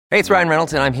Hey, it's Ryan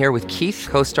Reynolds, and I'm here with Keith,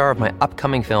 co-star of my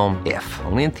upcoming film, If,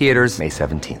 only in theaters May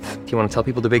 17th. Do you want to tell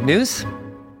people the big news?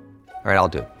 All right, I'll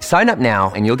do it. Sign up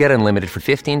now and you'll get unlimited for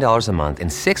 $15 a month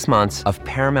and 6 months of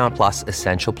Paramount Plus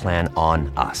Essential Plan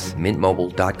on us.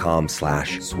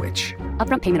 MintMobile.com/switch.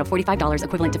 Upfront payment of $45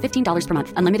 equivalent to $15 per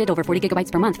month. Unlimited over 40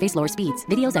 gigabytes per month. Face lower speeds.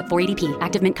 Videos at 480p.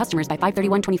 Active Mint customers by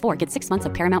 531.24 get 6 months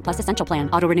of Paramount Plus Essential Plan.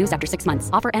 Auto renews after 6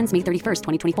 months. Offer ends May 31st,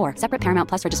 2024. Separate Paramount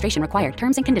Plus registration required.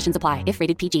 Terms and conditions apply if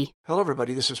rated PG. Hello,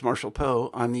 everybody. This is Marshall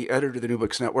Poe. I'm the editor of the New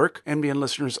Books Network. NBN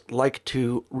listeners like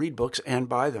to read books and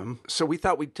buy them. So we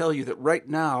thought we'd tell you that right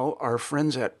now, our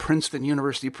friends at Princeton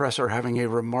University Press are having a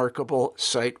remarkable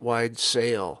site-wide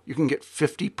sale. You can get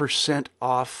 50%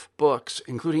 off books,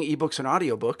 including ebooks and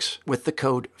audiobooks, with the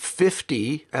code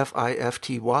 50,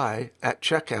 F-I-F-T-Y, at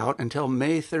checkout until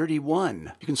May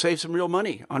 31. You can save some real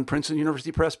money on Princeton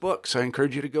University Press books. I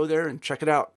encourage you to go there and check it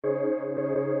out.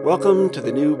 Welcome to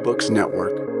the New Books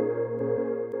Network.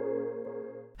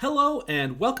 Hello,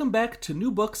 and welcome back to New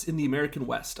Books in the American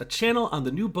West, a channel on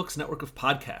the New Books network of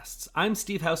podcasts. I'm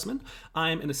Steve Hausman.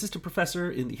 I'm an assistant professor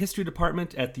in the history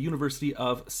department at the University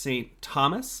of St.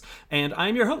 Thomas, and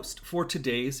I'm your host for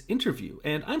today's interview.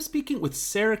 And I'm speaking with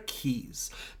Sarah Keyes.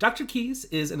 Dr. Keyes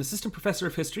is an assistant professor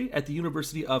of history at the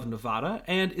University of Nevada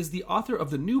and is the author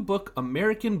of the new book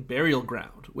American Burial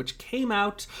Ground, which came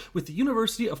out with the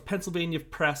University of Pennsylvania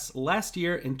Press last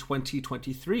year in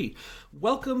 2023.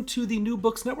 Welcome to the New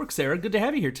Books Network, Sarah. Good to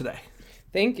have you here today.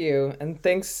 Thank you. And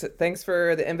thanks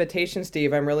for the invitation,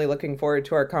 Steve. I'm really looking forward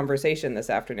to our conversation this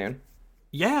afternoon.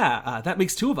 Yeah, that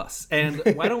makes two of us. And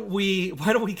why don't we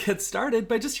get started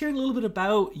by just hearing a little bit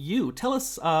about you? Tell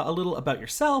us a little about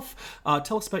yourself.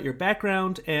 Tell us about your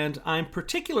background. And I'm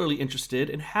particularly interested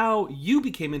in how you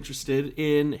became interested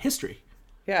in history.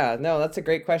 Yeah, no, that's a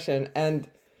great question. And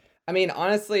I mean,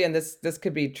 honestly, and this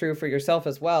could be true for yourself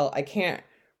as well, I can't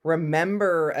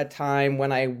remember a time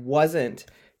when I wasn't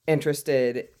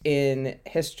interested in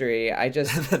history. I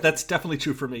just That's definitely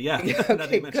true for me. Yeah.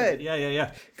 Okay, good.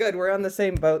 Yeah. Good. We're on the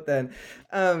same boat then.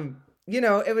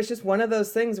 It was just one of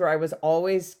those things where I was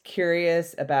always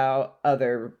curious about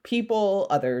other people,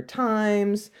 other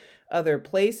times, other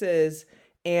places.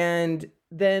 And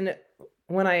then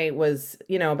when I was,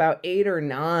 about 8 or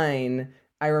 9,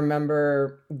 I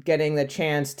remember getting the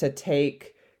chance to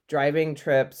take driving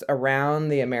trips around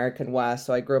the American West.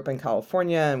 So I grew up in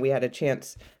California, and we had a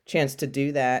chance to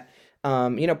do that,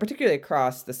 particularly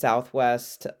across the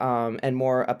Southwest and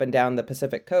more up and down the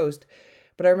Pacific coast.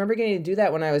 But I remember getting to do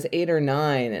that when I was 8 or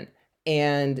 9,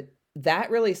 and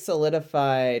that really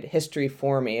solidified history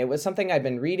for me. It was something I'd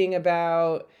been reading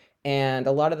about, and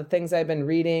a lot of the things I'd been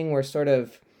reading were sort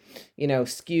of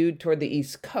skewed toward the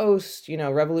East Coast,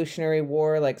 Revolutionary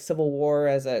War, like Civil War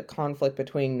as a conflict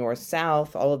between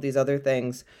North-South, all of these other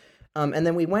things. And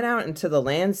then we went out into the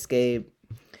landscape,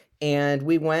 and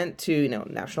we went to,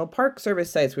 National Park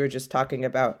Service sites. We were just talking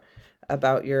about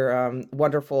your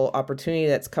wonderful opportunity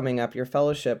that's coming up, your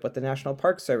fellowship with the National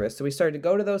Park Service. So we started to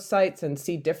go to those sites and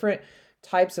see different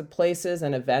types of places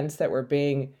and events that were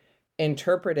being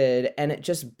interpreted, and it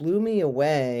just blew me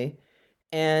away.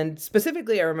 And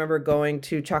specifically, I remember going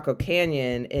to Chaco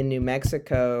Canyon in New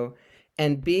Mexico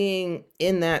and being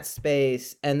in that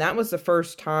space. And that was the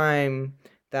first time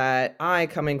that I,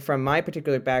 coming from my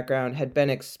particular background, had been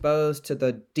exposed to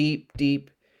the deep,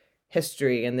 deep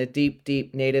history and the deep,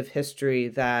 deep Native history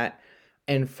that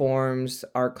informs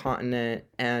our continent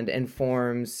and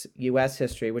informs U.S.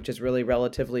 history, which is really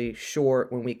relatively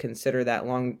short when we consider that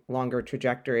longer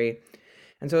trajectory.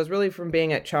 And so it was really from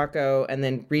being at Chaco and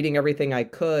then reading everything I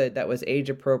could that was age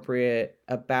appropriate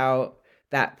about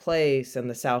that place and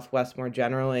the Southwest more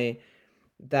generally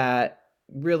that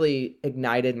really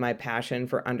ignited my passion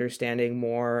for understanding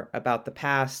more about the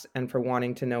past and for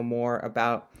wanting to know more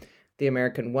about the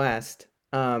American West.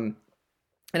 And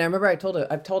I remember I've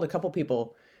told a couple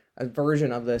people a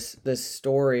version of this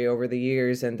story over the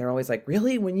years, and they're always like,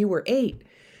 "Really? When you were 8?"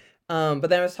 But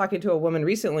then I was talking to a woman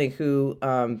recently who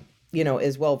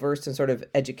is well-versed in sort of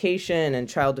education and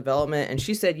child development. And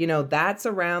she said, that's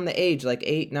around the age, like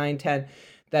 8, 9, 10,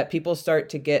 that people start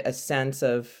to get a sense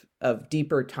of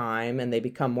deeper time and they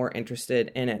become more interested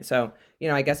in it. So,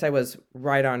 I guess I was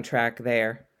right on track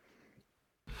there.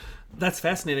 That's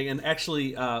fascinating. And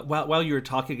actually, while you were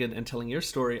talking and telling your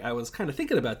story, I was kind of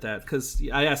thinking about that because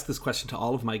I ask this question to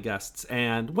all of my guests,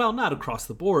 and well, not across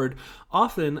the board.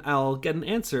 Often I'll get an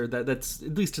answer that's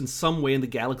at least in some way in the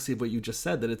galaxy of what you just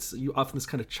said, that it's often this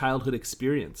kind of childhood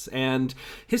experience. And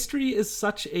history is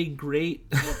such a great,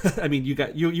 I mean, you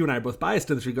and I are both biased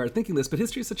in this regard thinking this, but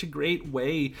history is such a great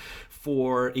way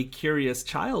for a curious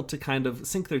child to kind of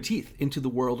sink their teeth into the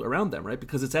world around them, right?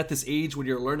 Because it's at this age when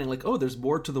you're learning like, oh, there's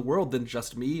more to the world than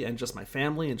just me and just my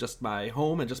family and just my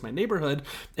home and just my neighborhood,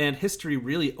 and history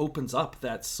really opens up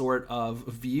that sort of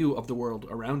view of the world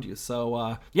around you.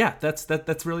 So yeah,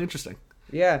 that's really interesting.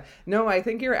 Yeah, no, I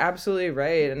think you're absolutely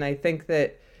right. And I think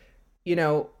that,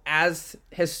 as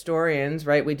historians,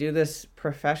 right, we do this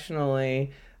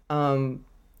professionally.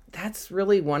 That's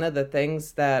really one of the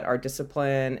things that our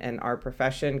discipline and our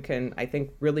profession can, I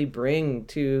think, really bring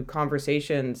to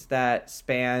conversations that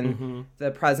span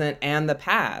the present and the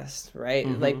past, right?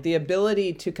 Like the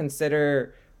ability to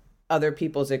consider other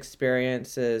people's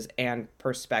experiences and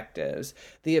perspectives,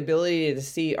 the ability to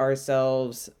see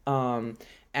ourselves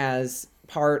as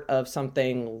part of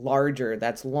something larger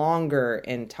that's longer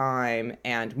in time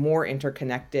and more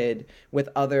interconnected with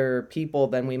other people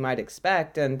than we might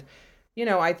expect. And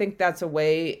I think that's a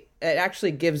way it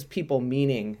actually gives people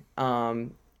meaning,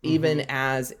 even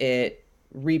as it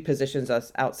repositions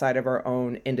us outside of our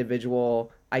own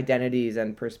individual identities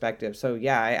and perspectives. So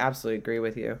yeah, I absolutely agree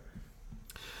with you.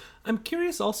 I'm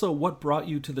curious also what brought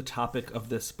you to the topic of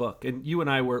this book. And you and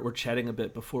I were chatting a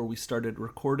bit before we started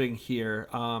recording here.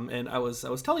 And I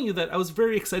was telling you that I was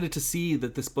very excited to see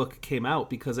that this book came out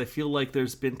because I feel like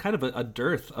there's been kind of a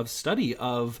dearth of study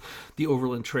of the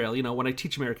Overland Trail. When I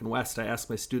teach American West, I ask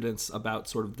my students about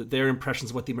sort of their impressions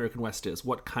of what the American West is,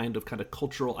 what kind of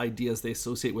cultural ideas they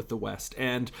associate with the West.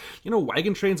 And,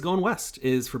 wagon trains going west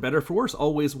is, for better or for worse,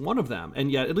 always one of them.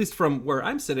 And yet, at least from where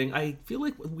I'm sitting, I feel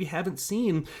like we haven't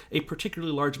seen a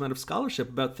particularly large amount of scholarship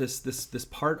about this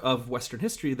part of Western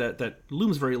history that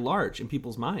looms very large in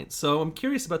people's minds. So I'm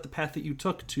curious about the path that you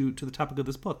took to the topic of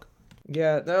this book.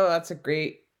 Yeah, no, that's a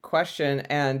great question.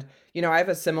 And, I have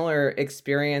a similar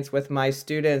experience with my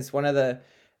students. One of the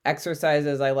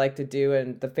exercises I like to do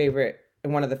in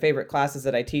one of the favorite classes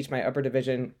that I teach, my upper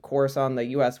division course on the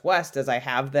U.S. West, is I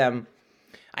have them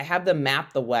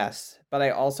map the West, but I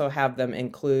also have them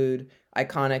include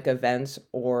iconic events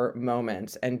or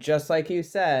moments. And just like you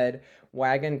said,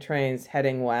 wagon trains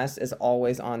heading west is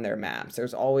always on their maps.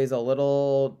 There's always a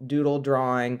little doodle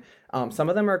drawing. Some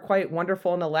of them are quite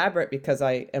wonderful and elaborate because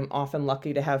I am often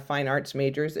lucky to have fine arts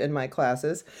majors in my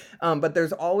classes. But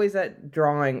there's always that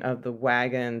drawing of the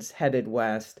wagons headed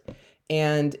west.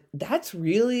 And that's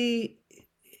really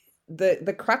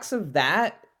the crux of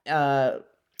that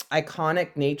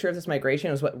iconic nature of this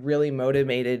migration was what really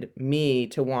motivated me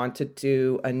to want to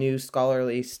do a new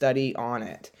scholarly study on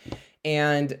it.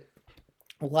 And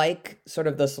like sort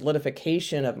of the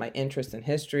solidification of my interest in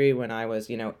history when I was,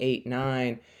 8,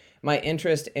 9, my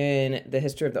interest in the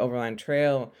history of the Overland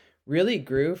Trail really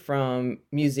grew from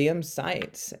museum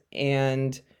sites.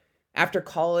 And after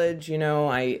college,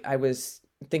 I was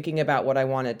thinking about what I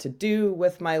wanted to do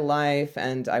with my life,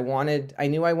 and I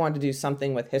knew I wanted to do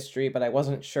something with history, but I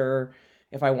wasn't sure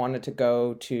if I wanted to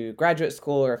go to graduate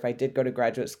school, or if I did go to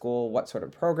graduate school, what sort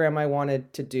of program I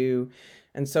wanted to do.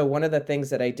 And so one of the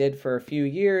things that I did for a few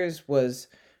years was,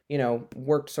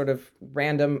 worked sort of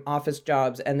random office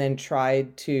jobs and then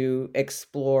tried to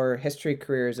explore history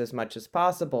careers as much as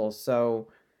possible. So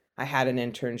I had an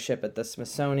internship at the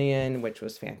Smithsonian, which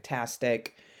was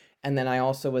fantastic. And then I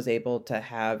also was able to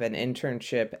have an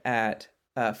internship at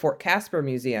Fort Casper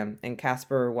Museum in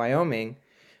Casper, Wyoming,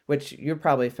 which you're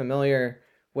probably familiar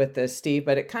with this, Steve,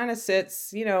 but it kind of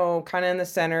sits, kind of in the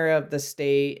center of the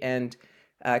state. And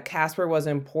Casper was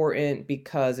important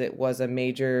because it was a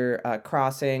major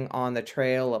crossing on the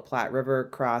trail, a Platte River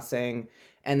crossing.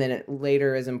 And then it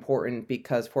later is important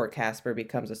because Fort Casper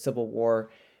becomes a Civil War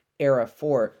era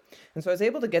fort. And so I was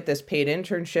able to get this paid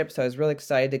internship. So I was really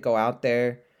excited to go out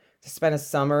there to spend a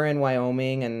summer in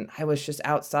Wyoming, and I was just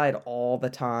outside all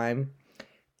the time.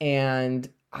 And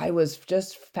I was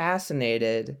just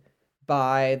fascinated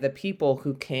by the people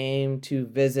who came to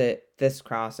visit this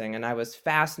crossing. And I was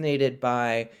fascinated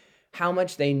by how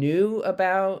much they knew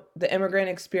about the immigrant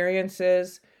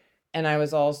experiences. And I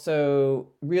was also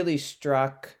really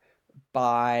struck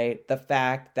by the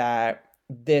fact that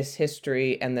this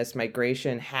history and this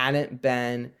migration hadn't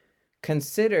been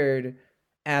considered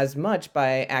as much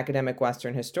by academic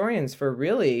Western historians for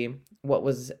really what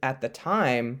was at the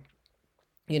time,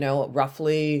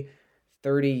 roughly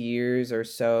 30 years or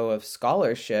so of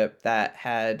scholarship that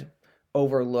had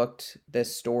overlooked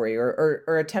this story or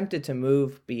attempted to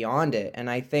move beyond it. And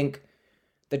I think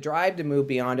the drive to move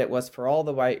beyond it was for all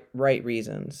the right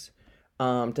reasons.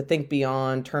 To think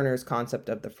beyond Turner's concept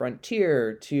of the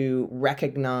frontier, to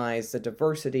recognize the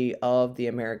diversity of the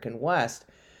American West.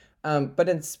 But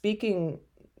in speaking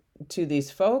to these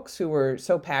folks who were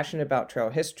so passionate about trail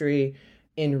history,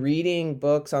 in reading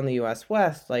books on the U.S.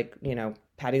 West, like,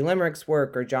 Patty Limerick's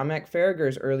work or John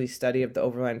McFarrager's early study of the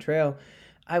Overland Trail,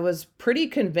 I was pretty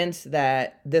convinced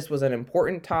that this was an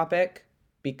important topic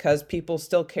because people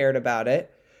still cared about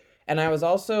it. And I was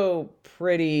also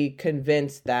pretty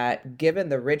convinced that given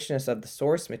the richness of the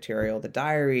source material, the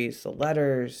diaries, the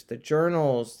letters, the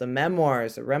journals, the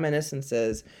memoirs, the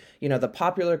reminiscences, the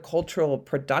popular cultural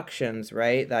productions,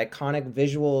 right? The iconic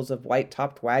visuals of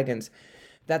white-topped wagons,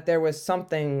 that there was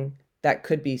something that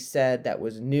could be said that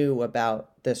was new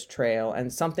about this trail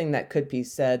and something that could be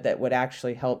said that would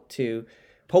actually help to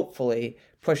hopefully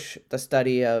push the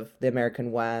study of the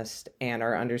American West and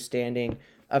our understanding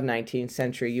of 19th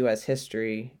century U.S.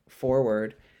 history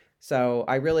forward. So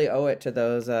I really owe it to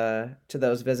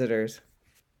those visitors.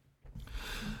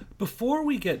 Before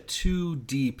we get too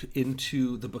deep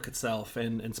into the book itself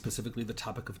and specifically the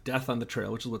topic of death on the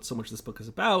trail, which is what so much of this book is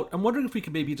about, I'm wondering if we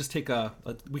could maybe just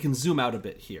we can zoom out a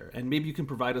bit here, and maybe you can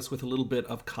provide us with a little bit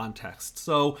of context.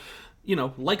 So,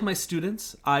 like my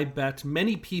students, I bet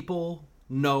many people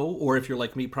know, or if you're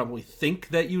like me, probably think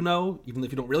that even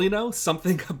if you don't really know,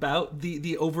 something about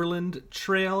the Overland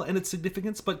Trail and its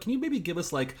significance. But can you maybe give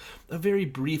us like a very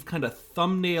brief kind of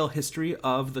thumbnail history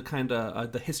of the kind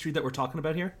of the history that we're talking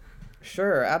about here?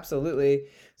 Sure, absolutely.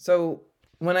 So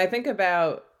when I think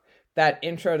about that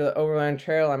intro to the Overland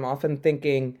Trail, I'm often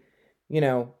thinking,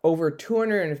 over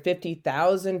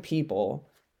 250,000 people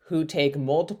who take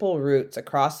multiple routes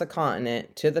across the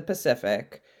continent to the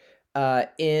Pacific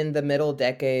in the middle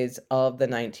decades of the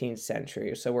 19th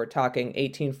century. So we're talking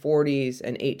 1840s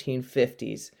and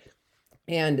 1850s.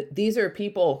 And these are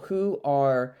people who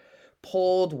are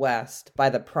pulled west by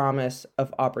the promise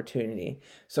of opportunity.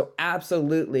 So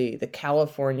absolutely, the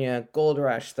California Gold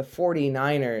Rush, the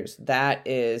 49ers, that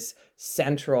is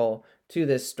central to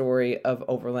this story of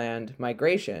overland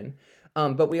migration.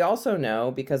 But we also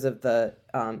know, because of the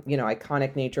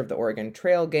iconic nature of the Oregon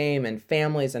Trail game and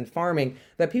families and farming,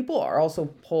 that people are also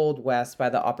pulled west by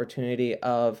the opportunity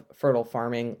of fertile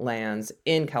farming lands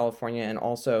in California and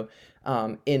also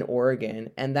in Oregon,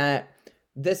 and that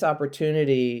this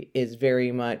opportunity is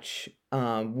very much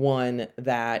one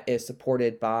that is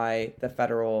supported by the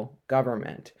federal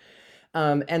government.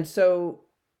 And so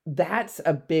that's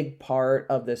a big part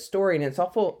of the story. And it's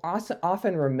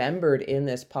often remembered in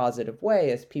this positive way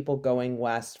as people going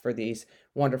west for these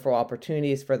wonderful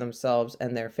opportunities for themselves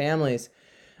and their families.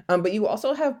 But you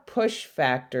also have push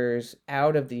factors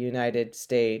out of the United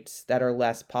States that are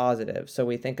less positive. So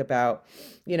we think about,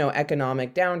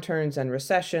 economic downturns and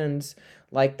recessions,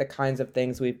 like the kinds of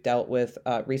things we've dealt with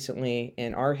recently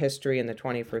in our history in the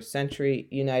 21st century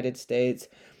United States.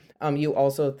 You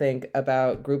also think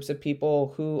about groups of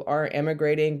people who are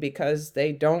emigrating because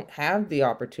they don't have the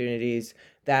opportunities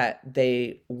that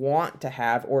they want to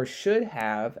have or should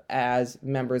have as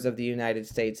members of the United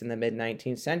States in the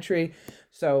mid-19th century.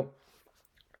 So,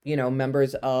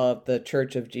 members of the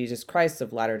Church of Jesus Christ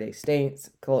of Latter-day Saints,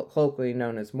 colloquially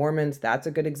known as Mormons, that's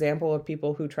a good example of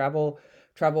people who travel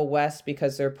west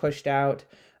because they're pushed out.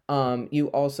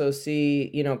 You also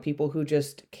see, people who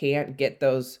just can't get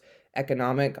those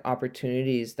economic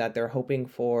opportunities that they're hoping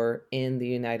for in the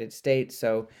United States.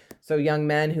 So young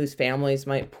men whose families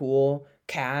might pool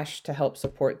cash to help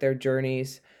support their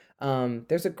journeys.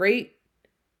 There's a great,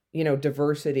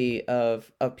 diversity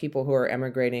of people who are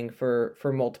emigrating for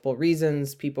multiple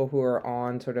reasons, people who are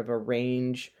on sort of a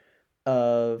range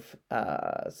of,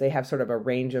 they have sort of a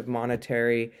range of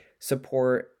monetary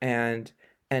support and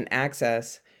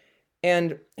access.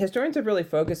 And historians have really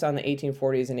focused on the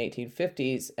 1840s and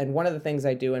 1850s. And one of the things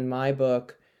I do in my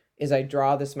book is I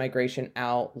draw this migration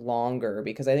out longer,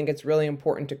 because I think it's really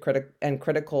important to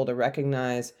critical to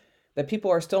recognize that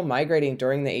people are still migrating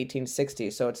during the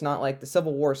 1860s. So it's not like the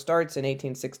Civil War starts in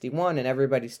 1861 and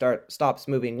everybody stops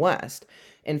moving west.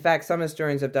 In fact, some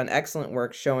historians have done excellent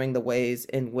work showing the ways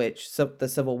in which the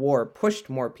Civil War pushed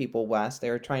more people west. They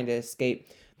were trying to escape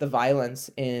the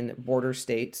violence in border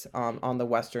states on the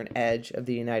western edge of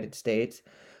the United States.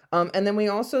 And then we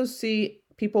also see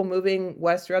people moving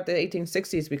west throughout the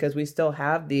 1860s because we still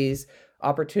have these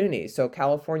opportunities. So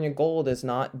California gold is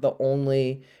not the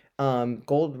only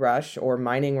gold rush or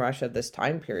mining rush of this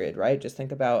time period, right? Just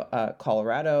think about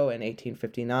Colorado in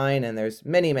 1859, and there's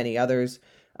many, many others.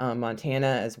 Montana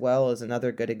as well is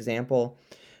another good example.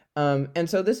 And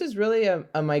so this is really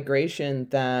a migration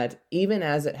that, even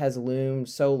as it has loomed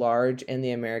so large in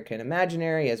the American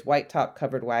imaginary as white top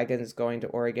covered wagons going to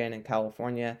Oregon and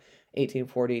California,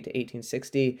 1840 to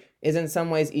 1860, is in some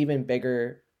ways even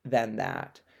bigger than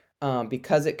that.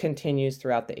 Because it continues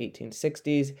throughout the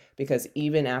 1860s, because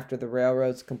even after the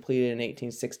railroads completed in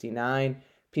 1869,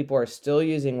 people are still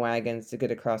using wagons to get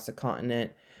across the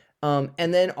continent. And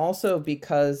then also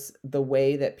because the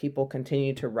way that people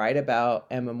continue to write about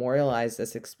and memorialize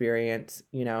this experience,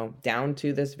 down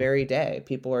to this very day,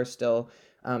 people are still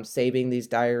saving these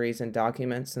diaries and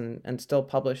documents and still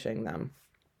publishing them.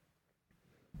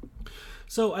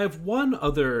 So I have one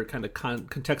other kind of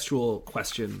contextual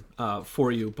question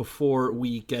for you before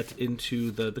we get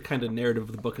into the kind of narrative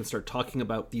of the book and start talking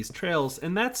about these trails,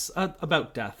 and that's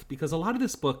about death, because a lot of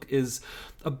this book is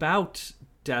about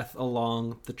death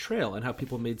along the trail and how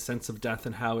people made sense of death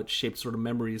and how it shaped sort of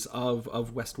memories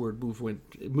of westward movement,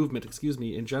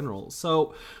 in general.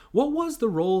 So what was the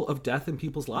role of death in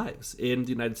people's lives in the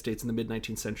United States in the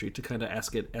mid-19th century? To kind of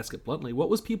ask it bluntly, what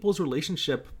was people's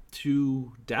relationship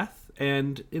to death,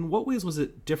 and in what ways was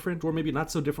it different, or maybe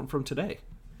not so different, from today?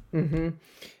 Mm-hmm.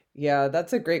 Yeah,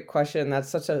 that's a great question. That's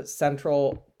such a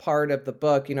central part of the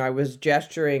book. I was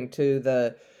gesturing to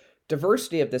the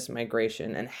diversity of this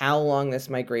migration and how long this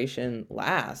migration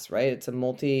lasts, right? It's a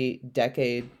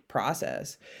multi-decade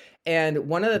process. And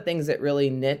one of the things that really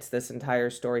knits this entire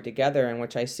story together, and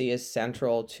which I see as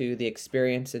central to the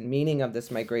experience and meaning of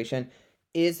this migration,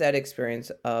 is that experience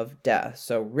of death.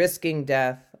 So risking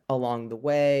death along the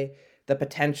way, the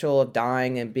potential of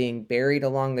dying and being buried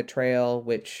along the trail,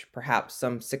 which perhaps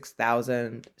some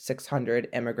 6,600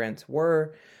 immigrants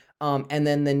were, and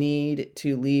then the need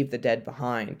to leave the dead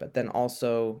behind, but then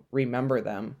also remember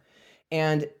them.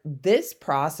 And this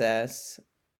process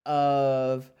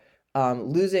of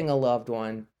losing a loved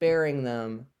one, burying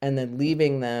them, and then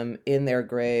leaving them in their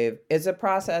grave is a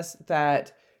process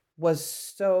that was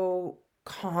so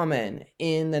common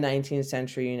in the 19th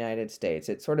century United States.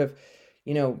 It sort of,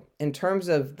 in terms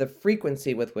of the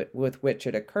frequency with which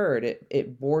it occurred,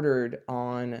 it bordered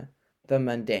on the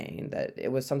mundane, that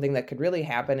it was something that could really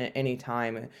happen at any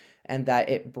time, and that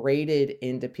it braided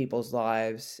into people's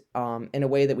lives in a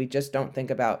way that we just don't think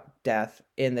about death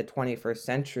in the 21st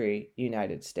century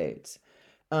United States.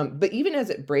 But even as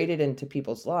it braided into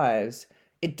people's lives,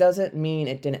 it doesn't mean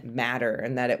it didn't matter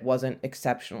and that it wasn't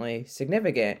exceptionally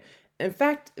significant. In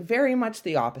fact, very much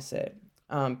the opposite.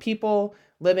 People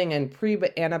living in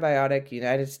pre-antibiotic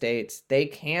United States, they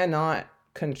cannot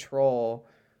control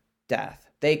death.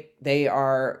 They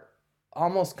are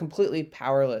almost completely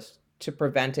powerless to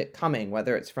prevent it coming,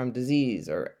 whether it's from disease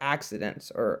or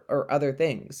accidents or other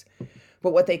things.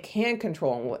 But what they can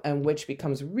control, and which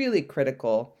becomes really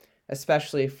critical,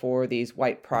 especially for these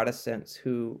white Protestants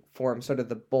who form sort of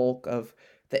the bulk of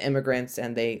the immigrants,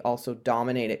 and they also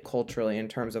dominate it culturally in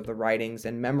terms of the writings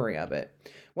and memory of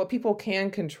it. What people can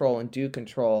control and do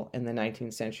control in the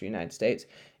 19th century United States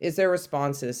is their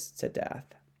responses to death.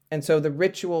 And so the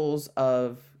rituals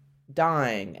of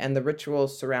dying and the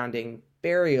rituals surrounding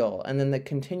burial, and then the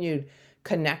continued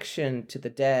connection to the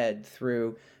dead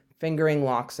through fingering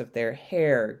locks of their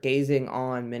hair, gazing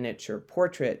on miniature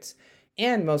portraits,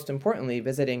 and most importantly,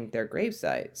 visiting their grave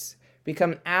sites,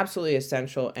 become absolutely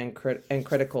essential and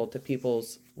critical to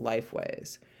people's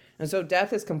lifeways. And so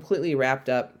death is completely wrapped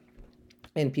up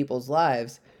in people's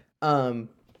lives.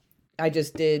 I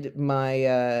just did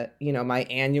my, my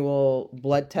annual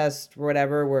blood test or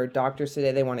whatever, where doctors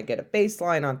today, they want to get a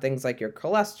baseline on things like your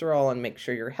cholesterol and make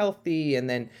sure you're healthy. And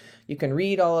then you can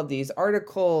read all of these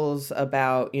articles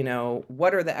about,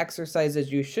 what are the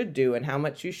exercises you should do and how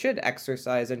much you should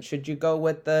exercise. And should you go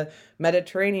with the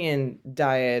Mediterranean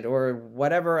diet or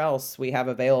whatever else we have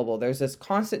available? There's this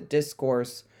constant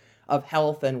discourse of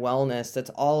health and wellness that's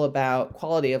all about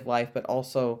quality of life, but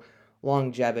also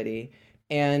longevity.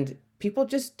 And people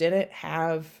just didn't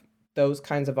have those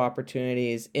kinds of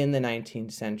opportunities in the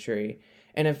 19th century.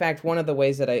 And in fact, one of the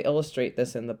ways that I illustrate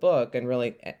this in the book, and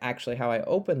really actually how I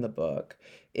open the book,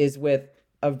 is with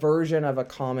a version of a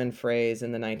common phrase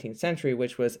in the 19th century,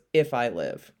 which was, "if I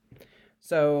live."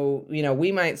 So,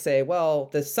 we might say, well,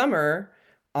 this summer,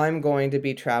 I'm going to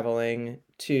be traveling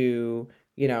to,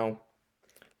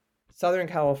 Southern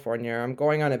California. I'm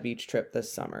going on a beach trip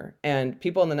this summer. And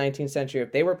people in the 19th century,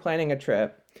 if they were planning a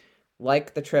trip,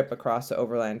 like the trip across the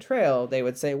Overland Trail, they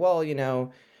would say, well,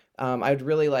 I'd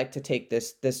really like to take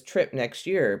this trip next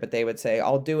year, but they would say,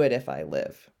 I'll do it if I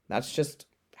live. That's just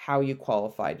how you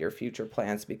qualified your future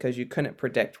plans, because you couldn't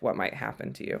predict what might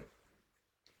happen to you.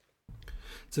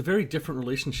 It's a very different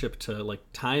relationship to like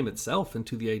time itself and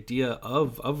to the idea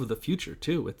of the future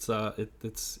too. It's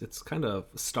kind of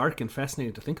stark and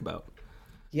fascinating to think about.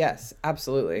 Yes,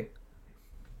 absolutely.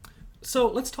 So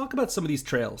let's talk about some of these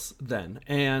trails then.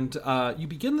 And you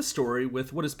begin the story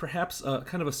with what is perhaps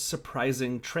kind of a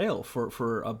surprising trail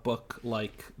for a book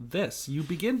like this. You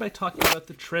begin by talking about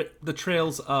the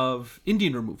trails of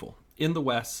Indian removal in the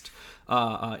West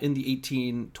in the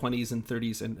 1820s and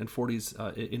 30s and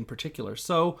 40s in particular.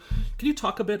 So can you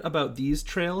talk a bit about these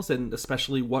trails and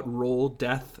especially what role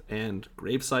death and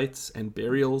grave sites and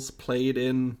burials played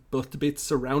in both debates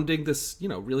surrounding this,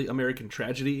 really American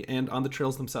tragedy and on the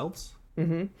trails themselves?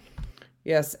 Mm-hmm.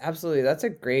 Yes, absolutely. That's a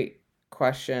great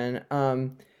question.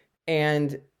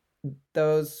 And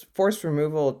those forced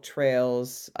removal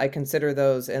trails, I consider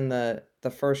those in the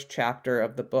first chapter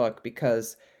of the book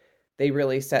because they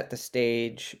really set the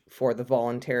stage for the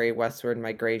voluntary westward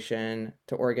migration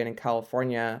to Oregon and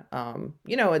California.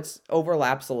 It's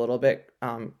overlaps a little bit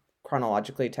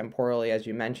chronologically, temporally, as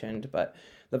you mentioned, but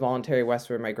the voluntary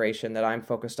westward migration that I'm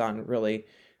focused on really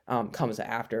comes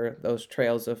after those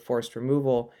trails of forced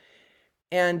removal.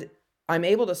 And I'm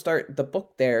able to start the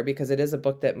book there because it is a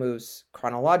book that moves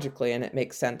chronologically and it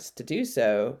makes sense to do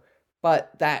so.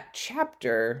 But that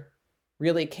chapter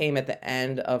really came at the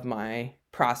end of my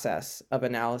process of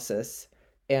analysis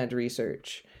and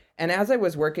research. And as I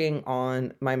was working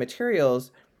on my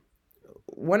materials,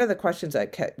 one of the questions I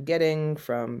kept getting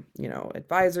from,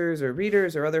 advisors or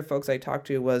readers or other folks I talked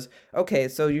to was, okay,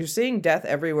 so you're seeing death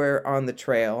everywhere on the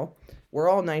trail. We're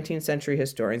all 19th century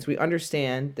historians. We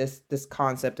understand this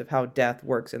concept of how death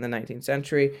works in the 19th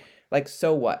century. Like,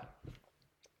 so what?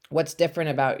 What's different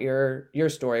about your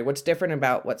story? What's different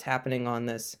about what's happening on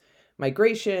this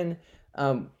migration?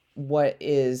 What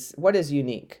is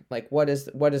unique? Like, what is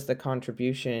the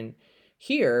contribution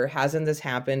here? Hasn't this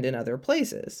happened in other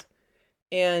places?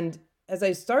 And as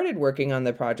I started working on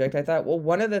the project, I thought, well,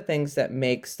 one of the things that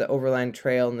makes the Overland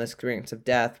Trail and the experience of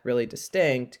death really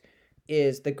distinct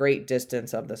is the great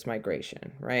distance of this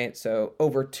migration, right? So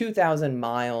over 2,000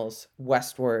 miles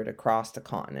westward across the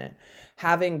continent,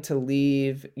 having to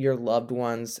leave your loved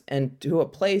ones and to a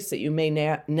place that you may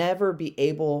never be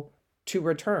able to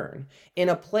return, in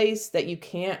a place that you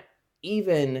can't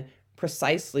even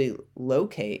precisely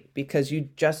locate because you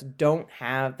just don't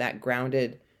have that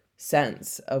grounded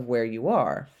sense of where you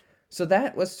are. So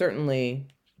that was certainly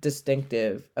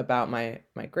distinctive about my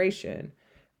migration.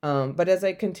 But as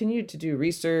I continued to do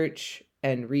research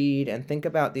and read and think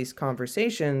about these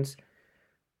conversations,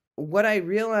 what I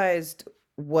realized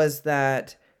was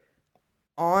that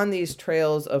on these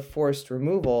trails of forced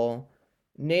removal,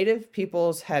 Native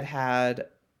peoples had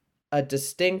a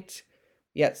distinct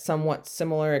yet somewhat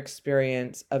similar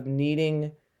experience of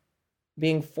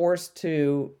being forced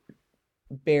to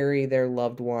bury their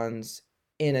loved ones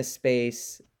in a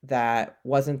space that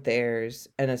wasn't theirs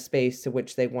and a space to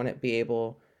which they wouldn't be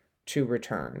able to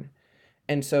return.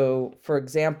 And so, for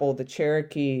example, the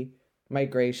Cherokee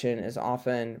migration is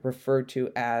often referred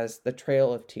to as the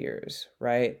Trail of Tears,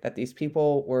 right? That these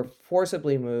people were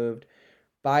forcibly moved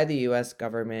by the US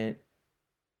government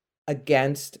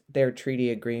against their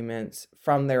treaty agreements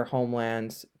from their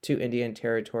homelands to Indian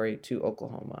Territory to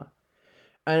Oklahoma.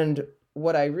 And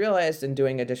what I realized in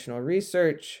doing additional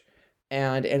research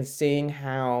and in seeing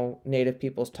how Native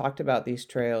peoples talked about these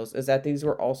trails is that these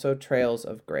were also trails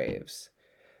of graves.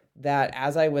 That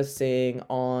as I was seeing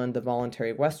on the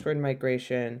voluntary westward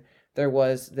migration, there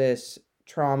was this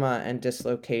trauma and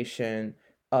dislocation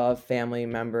of family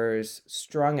members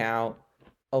strung out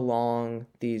along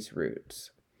these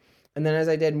routes. And then as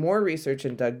I did more research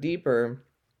and dug deeper,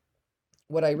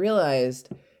 what I realized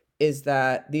is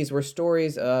that these were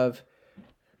stories of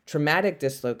traumatic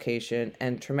dislocation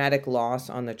and traumatic loss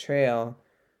on the trail,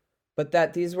 but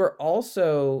that these were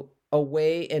also a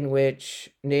way in which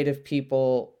Native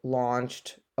people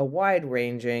launched a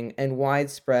wide-ranging and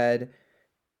widespread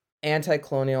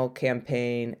anti-colonial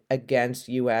campaign against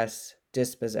U.S.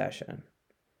 dispossession.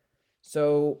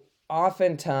 So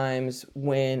oftentimes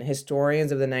when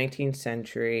historians of the 19th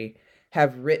century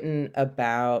have written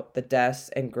about the deaths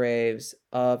and graves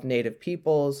of Native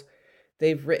peoples,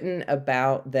 they've written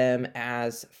about them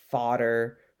as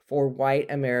fodder for white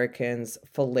Americans'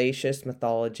 fallacious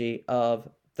mythology of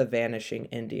the vanishing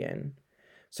Indian.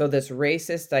 So this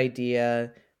racist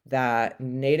idea that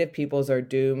Native peoples are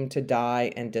doomed to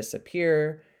die and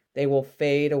disappear, they will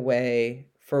fade away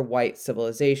for white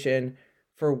civilization,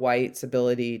 for whites'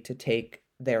 ability to take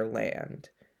their land.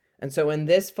 And so in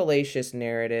this fallacious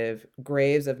narrative,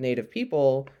 graves of Native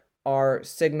people are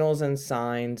signals and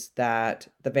signs that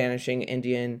the vanishing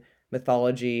Indian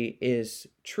mythology is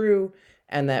true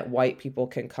and that white people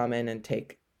can come in and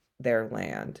take their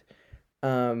land.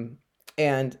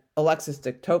 And Alexis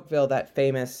de Tocqueville, that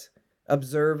famous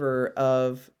observer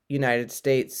of United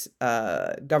States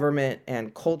government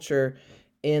and culture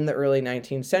in the early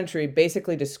 19th century,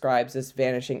 basically describes this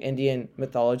vanishing Indian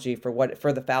mythology for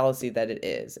the fallacy that it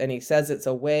is. And he says it's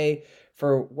a way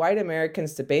for white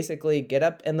Americans to basically get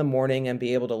up in the morning and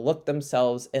be able to look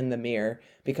themselves in the mirror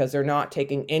because they're not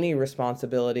taking any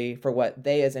responsibility for what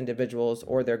they as individuals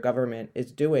or their government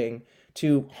is doing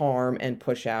to harm and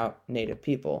push out Native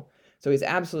people. So he's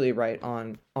absolutely right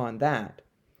on that.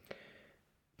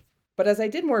 But as I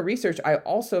did more research, I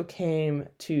also came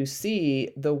to see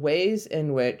the ways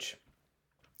in which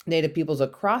Native peoples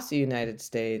across the United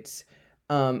States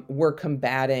were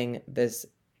combating this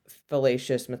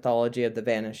fallacious mythology of the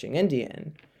vanishing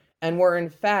Indian, and were in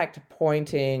fact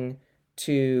pointing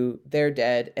to their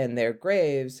dead and their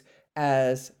graves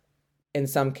as, in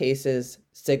some cases,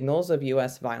 signals of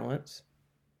U.S. violence,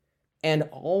 and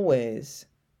always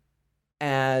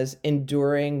as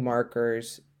enduring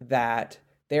markers that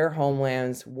their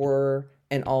homelands were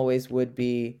and always would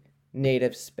be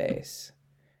Native space.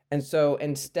 And so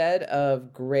instead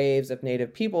of graves of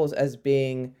Native peoples as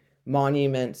being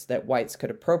monuments that whites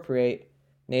could appropriate,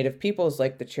 Native peoples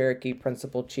like the Cherokee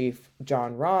Principal Chief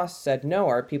John Ross said, no,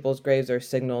 our people's graves are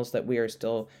signals that we are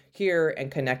still here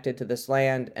and connected to this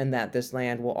land and that this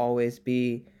land will always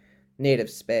be Native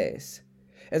space.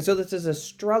 And so this is a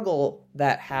struggle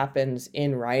that happens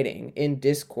in writing, in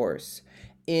discourse,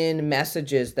 in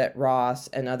messages that Ross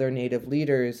and other Native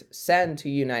leaders send to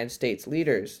United States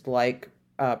leaders like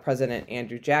President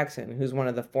Andrew Jackson, who's one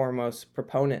of the foremost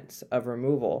proponents of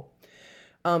removal.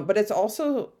 But it's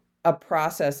also a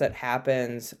process that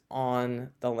happens on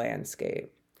the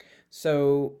landscape.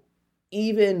 So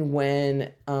even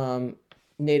when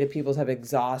Native peoples have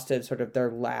exhausted sort of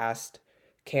their last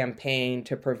campaign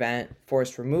to prevent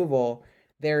forced removal,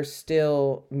 they're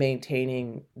still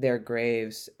maintaining their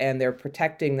graves and they're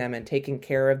protecting them and taking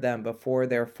care of them before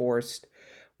they're forced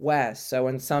west. So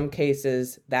in some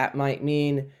cases, that might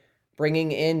mean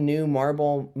bringing in new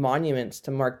marble monuments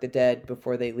to mark the dead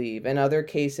before they leave. In other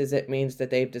cases, it means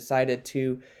that they've decided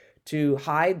to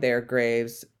hide their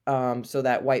graves so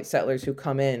that white settlers who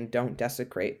come in don't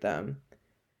desecrate them.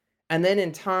 And then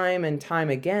in time and time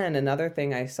again, another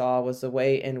thing I saw was the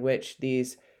way in which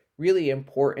these really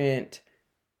important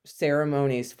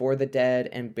ceremonies for the dead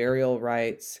and burial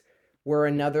rites were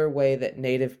another way that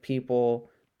Native people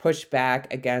pushed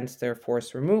back against their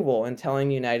forced removal and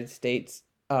telling United States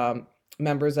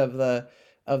members of the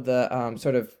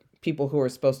sort of people who were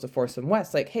supposed to force them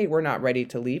west, like, hey, we're not ready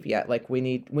to leave yet. Like we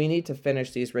need to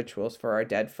finish these rituals for our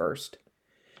dead first.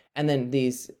 And then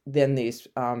these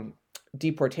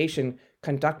deportation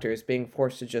conductors being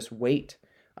forced to just wait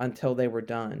until they were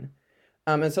done.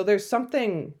 And so there's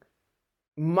something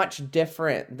much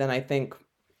different than I think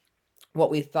what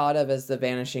we thought of as the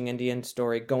vanishing Indian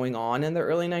story going on in the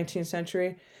early 19th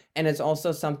century. And it's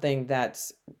also something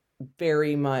that's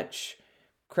very much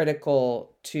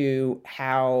critical to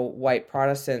how white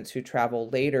Protestants who travel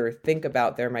later think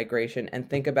about their migration and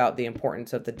think about the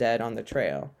importance of the dead on the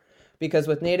trail. Because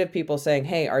with Native people saying,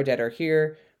 hey, our dead are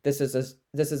here, this is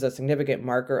a significant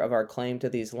marker of our claim to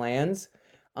these lands.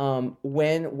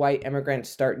 When white immigrants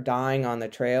start dying on the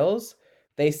trails,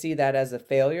 they see that as a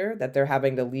failure, that they're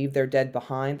having to leave their dead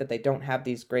behind, that they don't have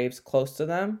these graves close to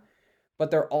them.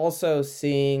 But they're also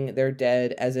seeing their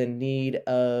dead as in need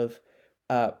of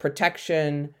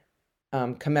protection,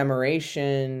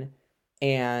 commemoration,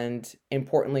 and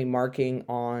importantly, marking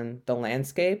on the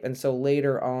landscape. And so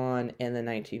later on in the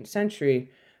 19th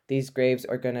century, these graves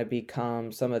are going to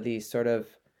become some of these sort of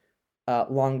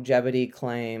longevity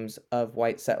claims of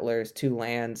white settlers to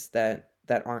lands that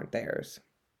aren't theirs.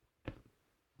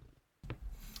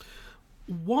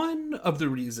 One of the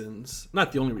reasons,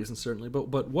 not the only reason certainly,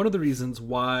 but one of the reasons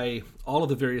why all of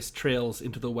the various trails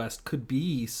into the West could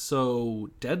be so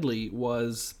deadly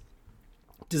was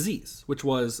disease, which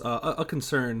was a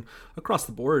concern across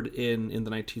the board in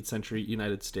the 19th century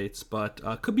United States, but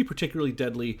could be particularly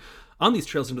deadly on these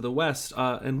trails into the West.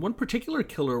 And one particular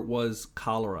killer was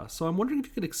cholera. So I'm wondering if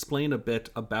you could explain a bit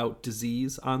about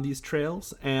disease on these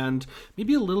trails and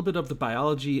maybe a little bit of the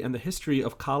biology and the history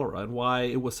of cholera and why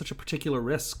it was such a particular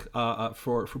risk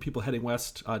for people heading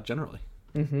west generally.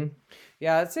 Mm-hmm.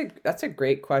 Yeah, that's a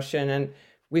great question. And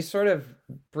we sort of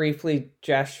briefly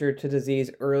gestured to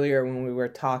disease earlier when we were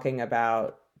talking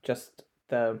about just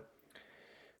the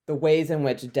ways in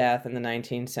which death in the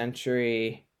 19th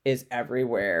century is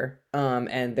everywhere,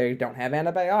 and they don't have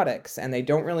antibiotics, and they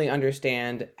don't really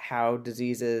understand how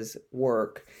diseases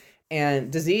work.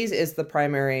 And disease is the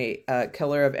primary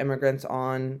killer of immigrants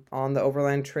on the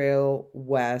Overland Trail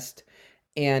west,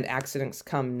 and accidents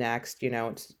come next.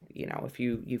 It's if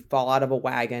you fall out of a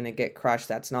wagon and get crushed,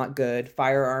 that's not good.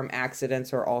 Firearm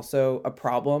accidents are also a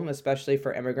problem, especially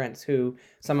for immigrants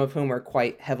some of whom are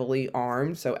quite heavily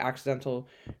armed. So accidental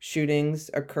shootings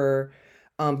occur.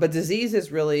 But disease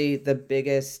is really the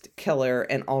biggest killer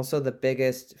and also the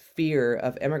biggest fear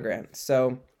of immigrants.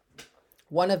 So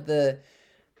one of the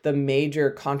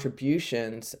major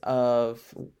contributions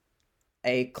of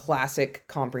a classic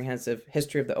comprehensive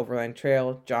history of the Overland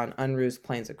Trail, John Unruh's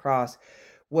Plains Across,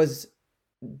 was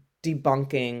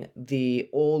debunking the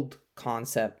old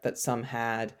concept that some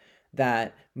had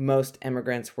that most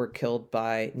immigrants were killed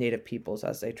by native peoples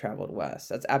as they traveled west.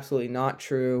 That's absolutely not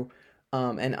true.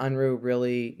 And Unruh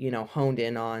really, honed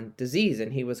in on disease,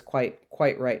 and he was quite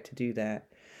right to do that.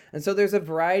 And so there's a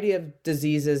variety of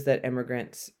diseases that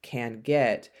immigrants can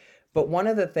get, but one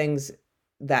of the things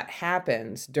that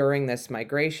happens during this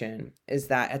migration is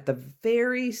that at the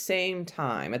very same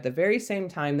time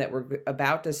that we're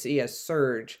about to see a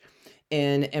surge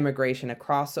in immigration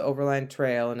across the Overland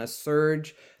Trail, and a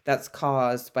surge that's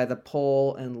caused by the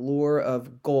pull and lure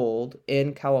of gold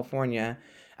in California,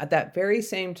 at that very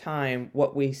same time,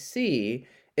 what we see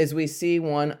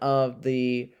one of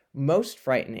the most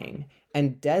frightening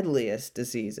and deadliest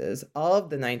diseases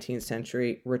of the 19th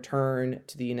century return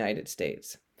to the United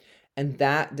States. And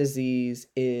that disease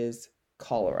is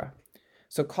cholera.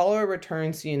 So cholera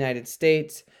returns to the United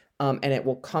States, and it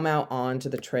will come out onto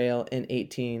the trail in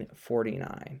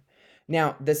 1849.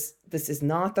 Now, this is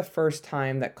not the first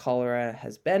time that cholera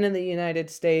has been in the United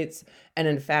States. And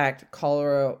in fact,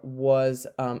 cholera was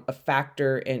a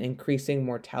factor in increasing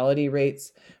mortality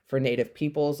rates for Native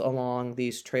peoples along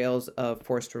these trails of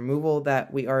forced removal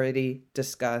that we already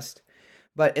discussed.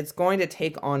 But it's going to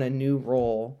take on a new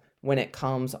role when it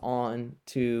comes on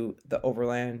to the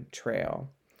Overland Trail.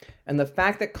 And the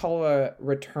fact that cholera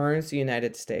returns to the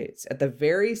United States at the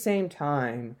very same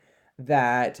time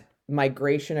that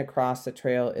migration across the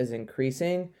trail is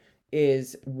increasing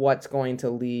is what's going to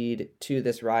lead to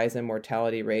this rise in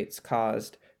mortality rates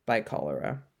caused by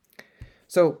cholera.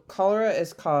 So cholera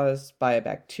is caused by a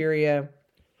bacteria.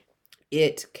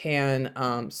 It can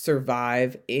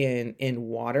survive in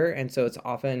water, and so it's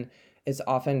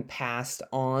often passed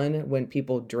on when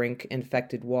people drink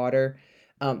infected water.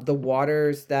 The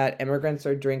waters that immigrants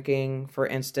are drinking, for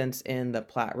instance, in the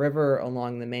Platte River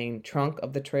along the main trunk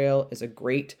of the trail, is a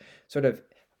great sort of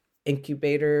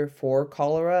incubator for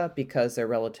cholera because they're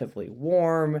relatively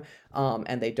warm,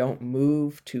 and they don't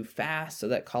move too fast, so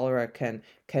that cholera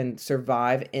can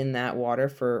survive in that water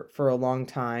for a long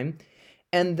time.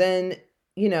 And then,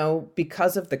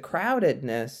 because of the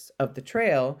crowdedness of the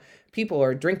trail, people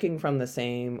are drinking from the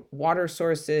same water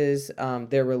sources.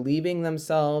 They're relieving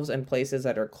themselves in places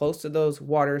that are close to those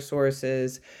water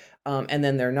sources. And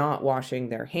then they're not washing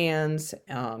their hands,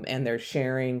 and they're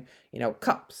sharing,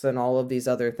 cups and all of these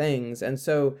other things. And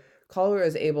so cholera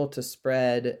is able to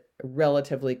spread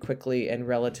relatively quickly and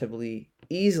relatively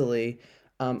easily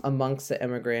amongst the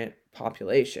immigrant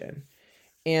population.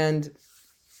 And,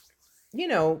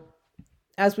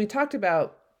 as we talked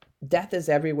about, death is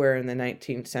everywhere in the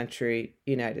 19th century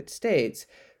United States,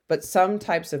 but some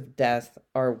types of death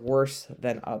are worse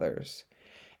than others.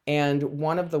 And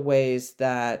one of the ways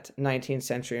that 19th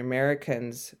century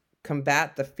Americans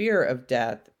combat the fear of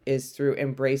death is through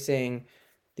embracing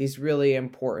these really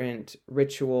important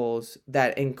rituals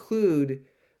that include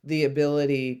the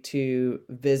ability to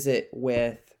visit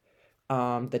with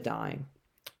the dying.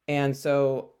 And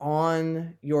so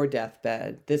on your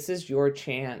deathbed, this is your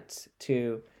chance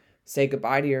to say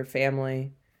goodbye to your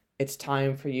family. It's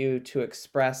time for you to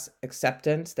express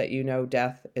acceptance that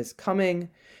death is coming,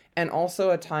 and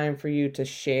also a time for you to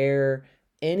share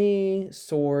any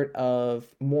sort of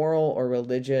moral or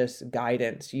religious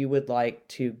guidance you would like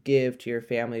to give to your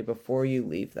family before you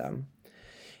leave them.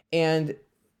 And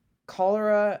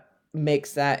cholera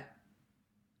makes that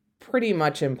pretty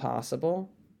much impossible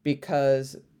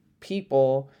because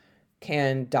people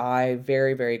can die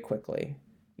very, very quickly.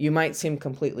 You might seem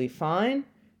completely fine.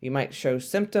 You might show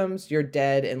symptoms. You're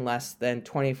dead in less than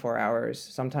 24 hours,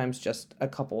 sometimes just a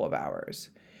couple of hours.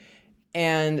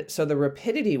 And so the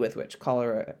rapidity with which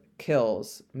cholera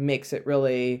kills makes it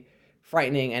really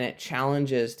frightening, and it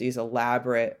challenges these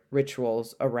elaborate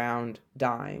rituals around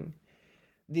dying.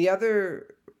 The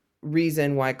other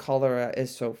reason why cholera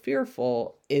is so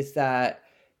fearful is that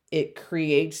it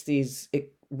creates these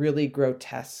really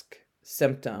grotesque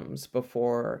symptoms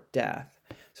before death.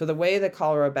 So the way the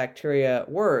cholera bacteria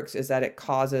works is that it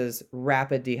causes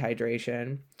rapid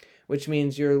dehydration, which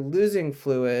means you're losing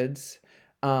fluids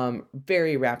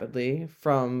very rapidly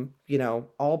from,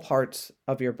 all parts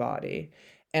of your body.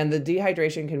 And the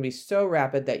dehydration can be so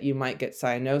rapid that you might get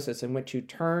cyanosis, in which you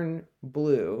turn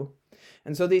blue.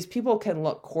 And so these people can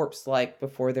look corpse-like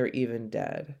before they're even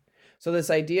dead. So this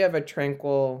idea of a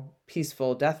tranquil,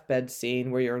 peaceful deathbed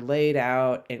scene where you're laid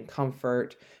out in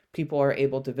comfort, people are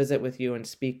able to visit with you and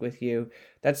speak with you,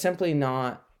 that's simply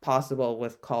not possible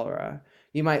with cholera.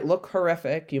 You might look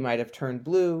horrific, you might have turned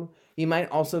blue, you might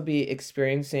also be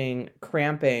experiencing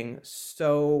cramping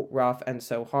so rough and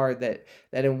so hard that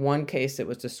in one case it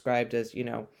was described as,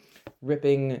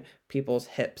 ripping people's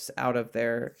hips out of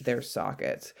their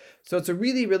sockets. So it's a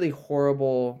really, really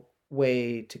horrible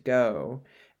way to go.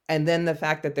 And then the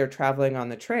fact that they're traveling on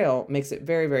the trail makes it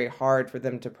very, very hard for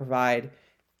them to provide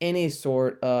any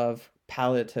sort of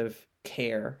palliative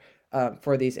care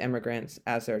for these immigrants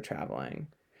as they're traveling.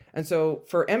 And so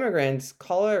for immigrants,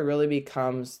 cholera really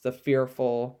becomes the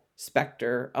fearful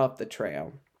specter of the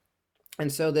trail.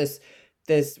 And so this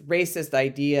racist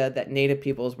idea that Native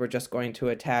peoples were just going to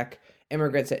attack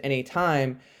immigrants at any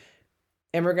time,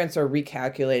 immigrants are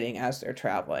recalculating as they're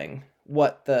traveling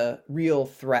what the real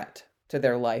threat to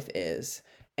their life is.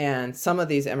 And some of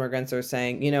these immigrants are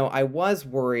saying, I was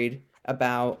worried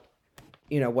about,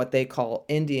 what they call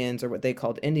Indians, or what they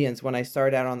called Indians, when I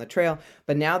started out on the trail.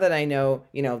 But now that I know,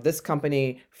 this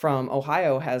company from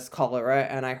Ohio has cholera,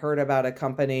 and I heard about a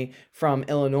company from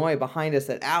Illinois behind us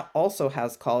that also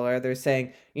has cholera, they're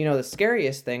saying, the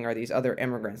scariest thing are these other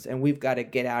immigrants, and we've got to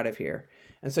get out of here.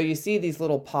 And so you see these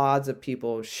little pods of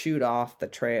people shoot off the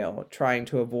trail trying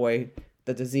to avoid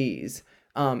the disease.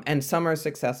 And some are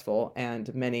successful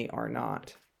and many are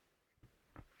not.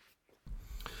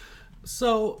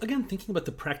 So again, thinking about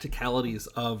the practicalities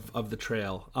of the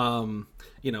trail,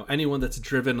 anyone that's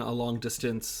driven a long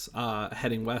distance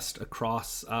heading west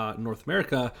across North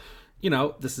America,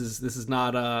 this is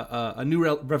not a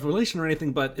new revelation or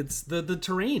anything, but it's the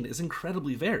terrain is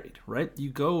incredibly varied, right?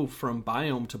 You go from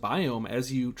biome to biome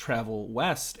as you travel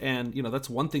west, and that's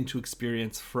one thing to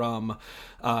experience from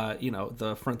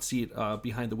the front seat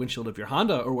behind the windshield of your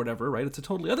Honda or whatever, right? It's a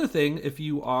totally other thing if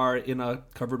you are in a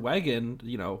covered wagon,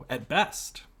 at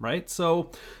best, right? So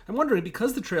I'm wondering,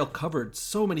 because the trail covered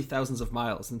so many thousands of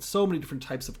miles and so many different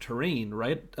types of terrain,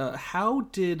 right? How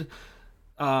did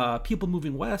people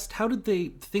moving west, how did they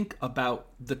think about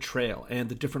the trail and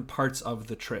the different parts of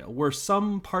the trail? Were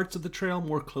some parts of the trail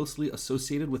more closely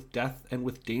associated with death and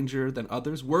with danger than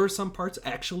others? Were some parts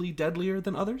actually deadlier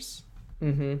than others?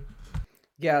 Mm-hmm.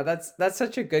 Yeah, that's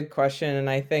such a good question. And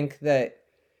I think that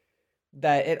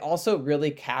it also really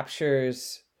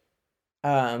captures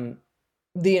the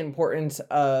importance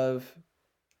of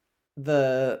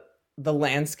the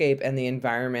landscape and the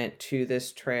environment to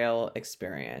this trail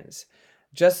experience.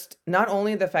 Just not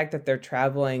only the fact that they're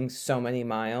traveling so many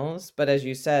miles, but as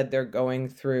you said, they're going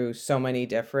through so many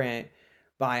different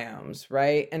biomes,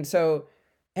 right? And so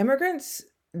immigrants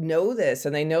know this,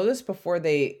 and they know this before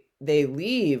they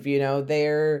leave.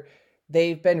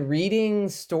 They've been reading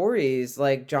stories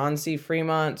like John C.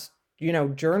 Fremont's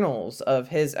journals of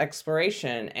his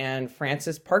exploration, and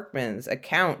Francis Parkman's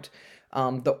account,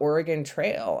 the Oregon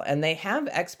Trail, and they have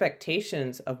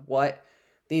expectations of what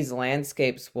these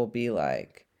landscapes will be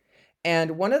like.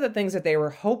 And one of the things that they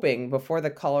were hoping before the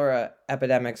cholera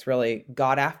epidemics really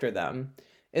got after them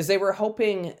is they were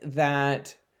hoping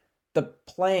that the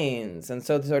plains, and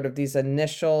so sort of these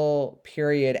initial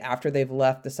period after they've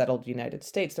left the settled United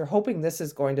States, they're hoping this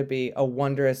is going to be a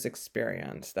wondrous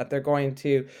experience, that they're going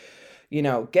to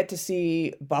get to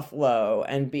see buffalo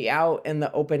and be out in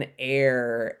the open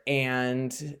air.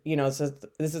 And, so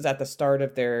this is at the start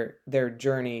of their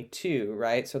journey too,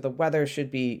 right? So the weather should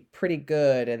be pretty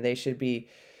good, and they should be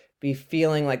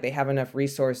feeling like they have enough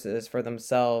resources for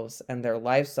themselves and their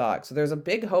livestock. So there's a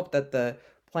big hope that the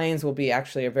plains will be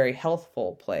actually a very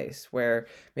healthful place where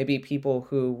maybe people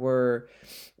who were,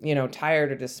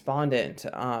 tired or despondent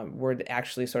would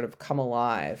actually sort of come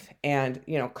alive. And,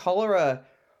 cholera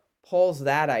pulls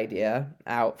that idea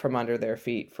out from under their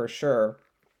feet for sure.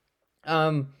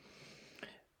 And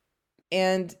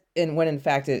when in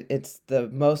fact it's the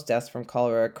most deaths from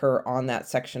cholera occur on that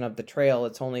section of the trail.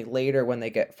 It's only later when they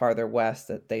get farther west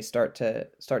that they start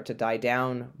to die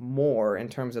down more in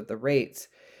terms of the rates.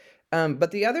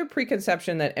 But the other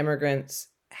preconception that immigrants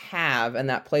have, and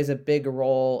that plays a big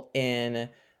role in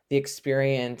the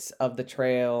experience of the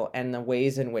trail and the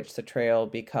ways in which the trail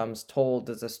becomes told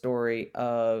as a story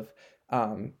of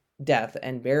death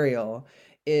and burial,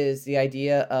 is the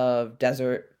idea of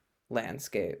desert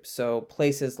landscapes. So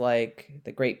places like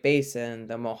the Great Basin,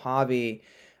 the Mojave,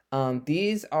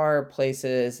 these are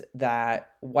places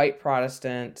that white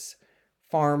Protestants,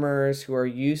 farmers who are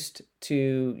used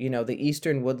to, the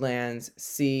eastern woodlands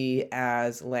see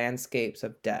as landscapes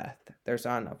of death. There's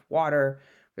not enough water,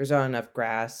 there's not enough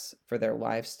grass for their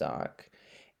livestock.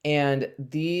 And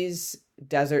these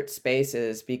desert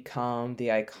spaces become the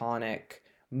iconic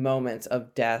moments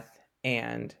of death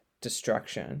and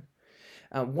destruction.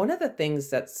 One of the things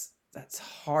that's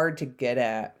hard to get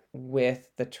at with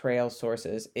the trail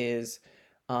sources is,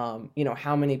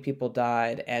 how many people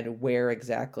died and where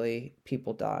exactly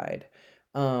people died.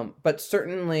 But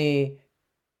certainly,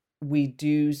 we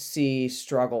do see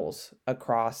struggles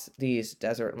across these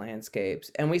desert landscapes.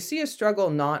 And we see a struggle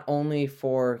not only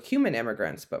for human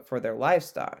immigrants, but for their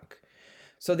livestock.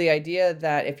 So the idea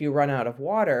that if you run out of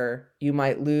water, you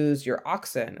might lose your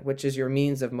oxen, which is your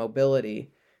means of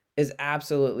mobility, is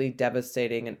absolutely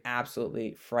devastating and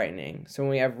absolutely frightening. So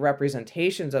when we have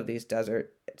representations of these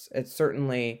deserts, it's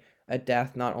certainly a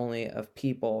death not only of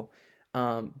people,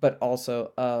 but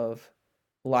also of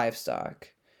livestock.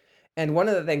 And one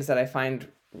of the things that I find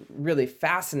really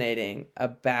fascinating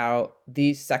about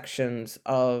these sections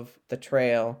of the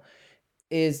trail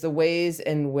is the ways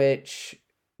in which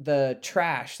the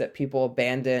trash that people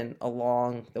abandon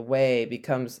along the way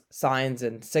becomes signs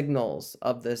and signals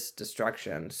of this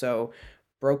destruction. So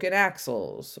broken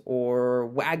axles or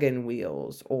wagon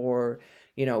wheels or,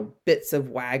 bits of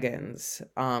wagons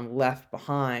left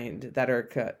behind that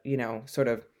are, sort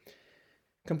of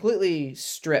completely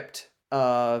stripped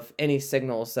of any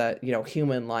signals that,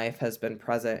 human life has been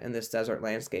present in this desert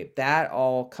landscape. That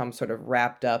all comes sort of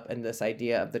wrapped up in this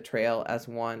idea of the trail as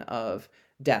one of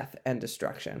death and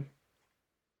destruction.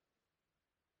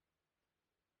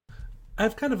 I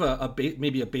have kind of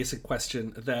maybe a basic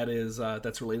question that is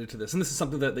that's related to this, and this is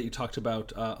something that you talked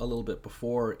about a little bit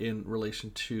before in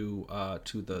relation to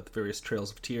the various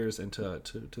trails of tears and to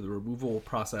the removal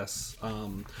process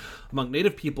among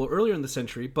Native people earlier in the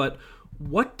century. But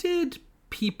what did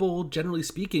people, generally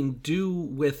speaking, do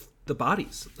with the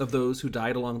bodies of those who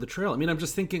died along the trail? I mean, I'm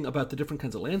just thinking about the different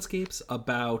kinds of landscapes,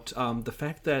 about the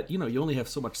fact that, you only have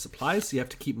so much supplies, so you have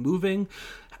to keep moving.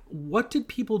 What did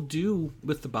people do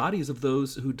with the bodies of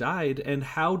those who died, and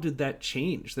how did that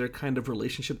change their kind of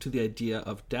relationship to the idea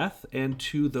of death and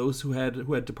to those who had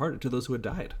departed, to those who had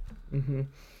died? Mm-hmm.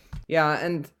 Yeah,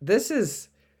 and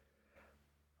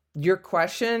your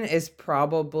question is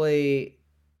probably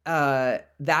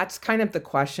that's kind of the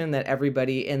question that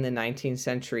everybody in the 19th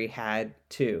century had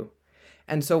too.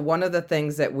 And so one of the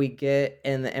things that we get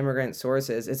in the immigrant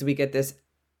sources is we get this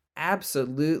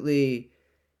absolutely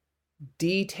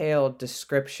detailed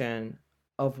description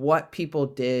of what people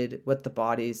did with the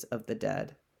bodies of the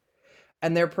dead.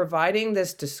 And they're providing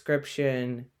this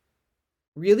description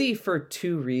really for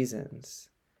two reasons.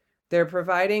 They're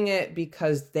providing it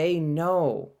because they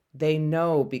know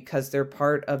because they're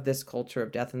part of this culture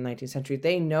of death in the 19th century.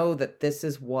 They know that this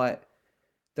is what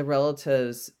the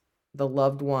relatives, the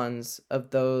loved ones of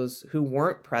those who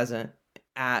weren't present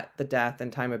at the death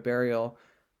and time of burial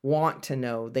want to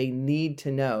know. They need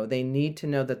to know. They need to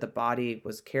know that the body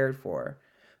was cared for.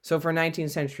 So for 19th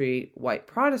century white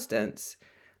Protestants,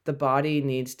 the body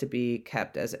needs to be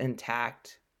kept as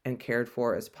intact and cared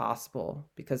for as possible,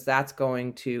 because that's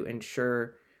going to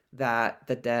ensure that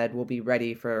the dead will be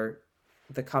ready for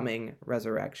the coming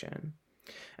resurrection.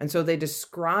 And so they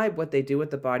describe what they do with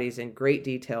the bodies in great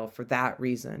detail for that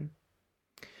reason.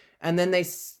 And then they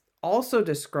also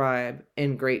describe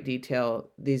in great detail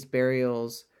these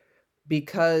burials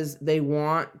because they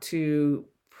want to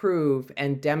prove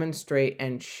and demonstrate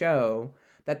and show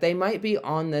that they might be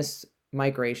on this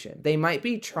migration. They might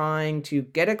be trying to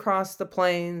get across the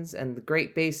plains and the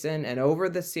Great Basin and over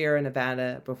the Sierra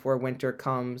Nevada before winter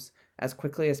comes as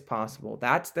quickly as possible.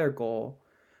 That's their goal.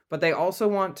 But they also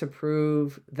want to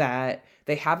prove that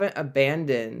they haven't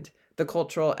abandoned the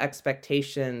cultural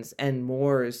expectations and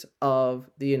mores of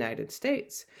the United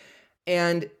States.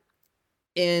 And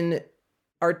in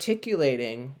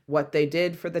articulating what they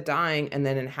did for the dying and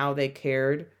then in how they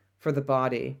cared for the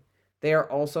body, they are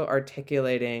also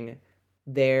articulating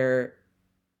their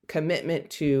commitment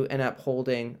to and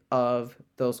upholding of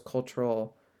those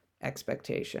cultural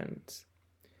expectations.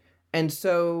 And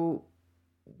so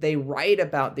they write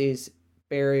about these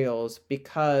burials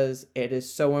because it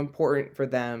is so important for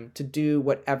them to do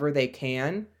whatever they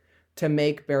can to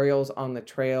make burials on the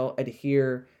trail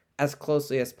adhere as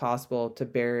closely as possible to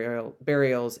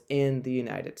burials in the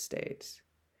United States.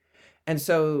 And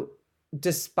so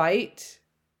despite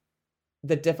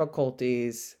the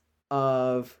difficulties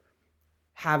of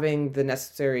having the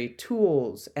necessary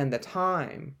tools and the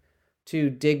time to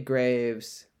dig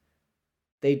graves,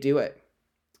 they do it.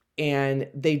 And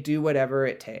they do whatever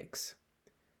it takes.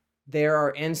 There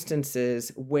are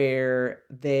instances where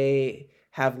they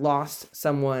have lost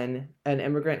someone, an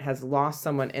immigrant has lost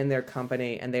someone in their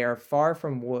company, and they are far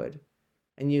from wood.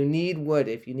 And you need wood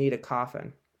if you need a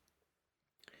coffin.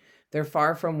 They're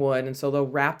far from wood, and so they'll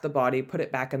wrap the body, put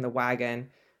it back in the wagon,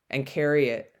 and carry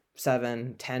it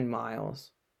 7-10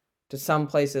 miles to some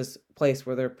place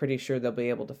where they're pretty sure they'll be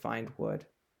able to find wood.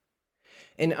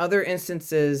 In other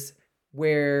instances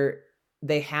where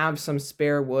they have some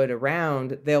spare wood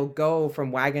around, they'll go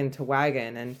from wagon to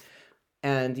wagon,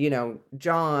 and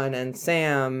John and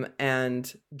Sam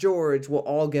and George will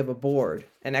all give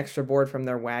an extra board from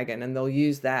their wagon, and they'll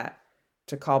use that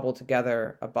to cobble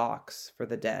together a box for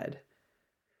the dead.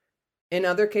 In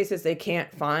other cases, they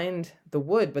can't find the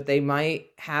wood, but they might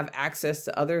have access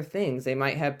to other things. They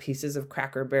might have pieces of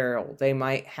Cracker Barrel. They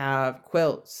might have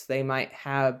quilts. They might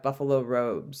have buffalo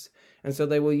robes. And so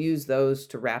they will use those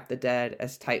to wrap the dead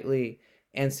as tightly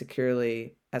and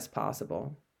securely as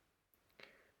possible.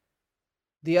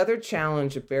 The other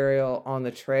challenge of burial on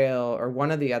the trail, or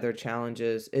one of the other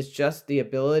challenges, is just the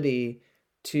ability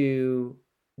to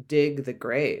dig the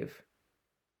grave.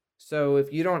 So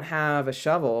if you don't have a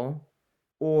shovel,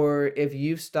 or if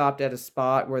you've stopped at a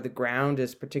spot where the ground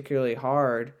is particularly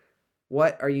hard,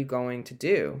 what are you going to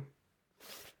do?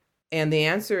 And the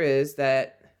answer is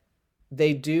that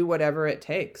they do whatever it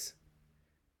takes.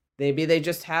 Maybe they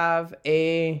just have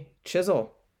a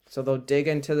chisel, so they'll dig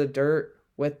into the dirt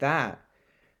with that.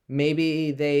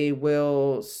 Maybe they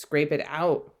will scrape it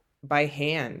out by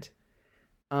hand.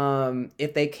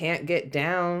 If they can't get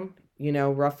down,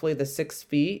 roughly the 6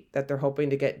 feet that they're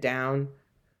hoping to get down,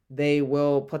 they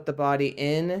will put the body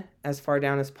in as far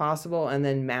down as possible and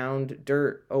then mound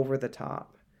dirt over the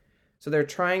top. So they're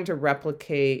trying to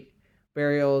replicate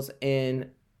burials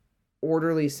in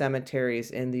orderly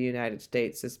cemeteries in the United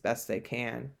States as best they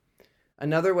can.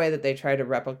 Another way that they try to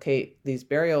replicate these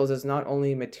burials is not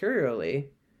only materially,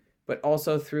 but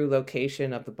also through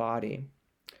location of the body.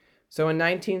 So in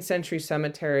 19th century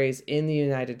cemeteries in the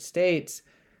United States,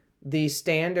 the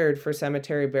standard for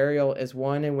cemetery burial is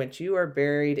one in which you are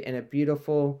buried in a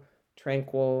beautiful,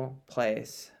 tranquil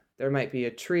place. There might be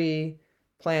a tree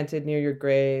planted near your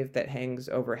grave that hangs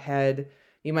overhead.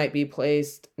 You might be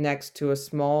placed next to a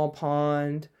small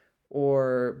pond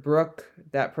or brook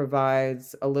that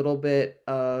provides a little bit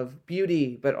of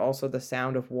beauty, but also the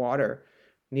sound of water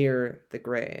near the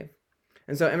grave.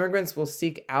 And so immigrants will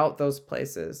seek out those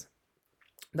places.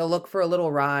 They'll look for a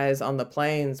little rise on the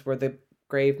plains where the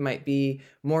grave might be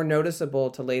more noticeable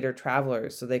to later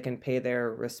travelers so they can pay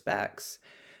their respects.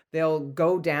 They'll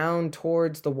go down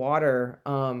towards the water.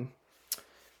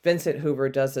 Vincent Hoover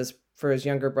does this for his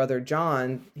younger brother,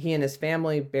 John. He and his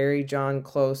family bury John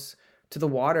close to the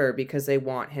water because they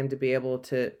want him to be able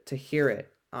to hear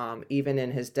it, even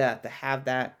in his death, to have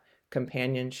that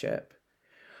companionship.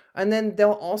 And then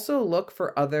they'll also look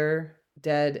for other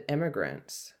dead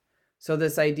immigrants. So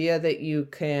this idea that you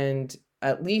can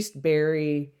at least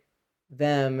bury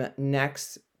them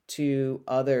next to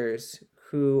others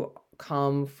who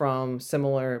come from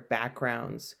similar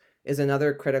backgrounds is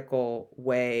another critical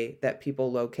way that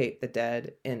people locate the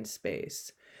dead in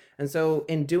space. And so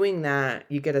in doing that,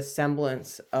 you get a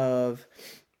semblance of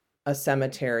a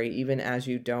cemetery, even as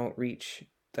you don't reach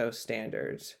those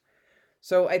standards.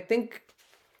 So I think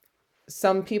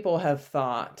some people have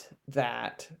thought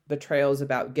that the trail is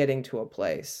about getting to a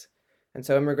place. And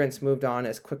so immigrants moved on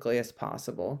as quickly as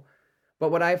possible.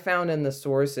 But what I found in the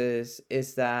sources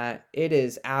is that it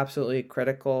is absolutely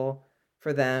critical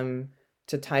for them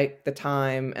to take the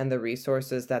time and the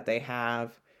resources that they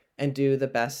have and do the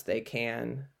best they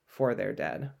can for their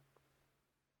dead.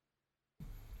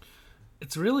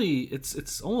 It's really,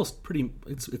 it's almost pretty,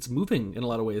 it's moving in a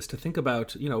lot of ways to think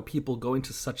about, people going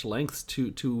to such lengths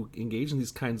to engage in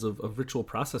these kinds of ritual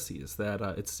processes that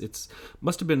it's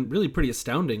must have been really pretty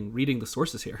astounding reading the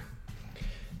sources here.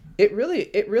 It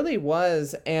really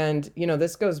was. And,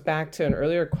 this goes back to an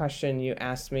earlier question you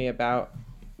asked me about,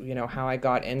 how I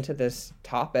got into this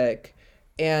topic.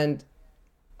 And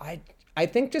I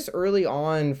think just early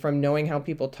on, from knowing how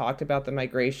people talked about the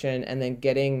migration and then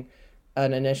getting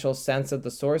an initial sense of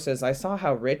the sources, I saw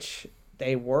how rich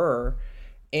they were.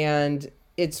 And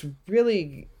it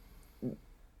really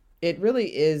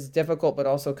is difficult, but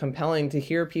also compelling to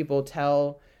hear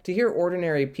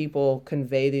ordinary people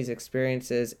convey these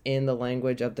experiences in the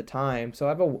language of the time. So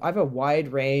I have a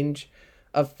wide range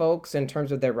of folks in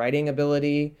terms of their writing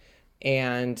ability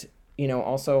and,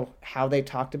 also how they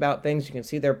talked about things. You can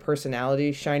see their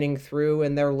personality shining through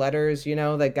in their letters.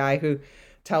 The guy who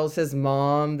tells his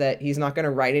mom that he's not going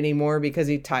to write anymore because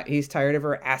he's tired of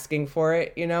her asking for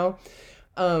it,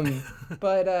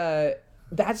 but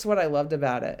that's what I loved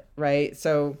about it, right?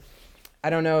 So I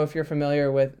don't know if you're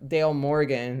familiar with Dale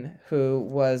Morgan, who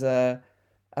was a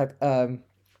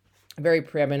very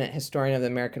preeminent historian of the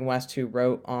American West who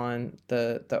wrote on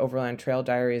the Overland Trail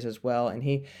Diaries as well. And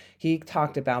he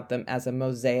talked about them as a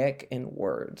mosaic in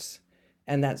words.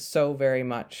 And that's so very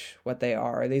much what they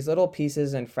are. These little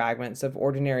pieces and fragments of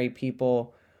ordinary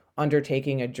people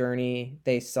undertaking a journey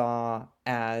they saw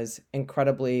as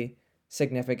incredibly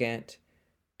significant,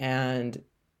 and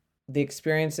the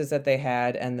experiences that they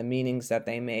had and the meanings that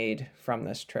they made from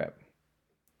this trip.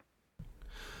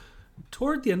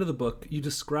 Toward the end of the book, you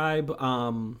describe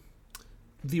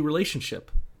the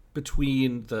relationship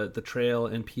between the trail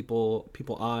and people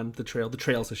on the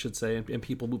trails, I should say, and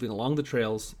people moving along the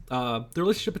trails. The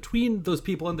relationship between those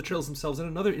people and the trails themselves, and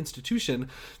another institution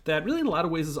that really in a lot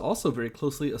of ways is also very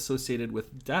closely associated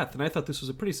with death. And I thought this was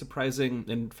a pretty surprising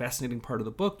and fascinating part of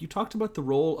the book. You talked about the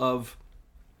role of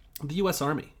the U.S.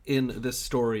 Army in this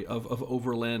story of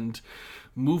overland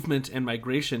movement and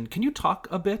migration. Can you talk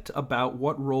a bit about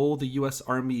what role the U.S.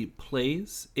 Army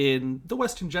plays in the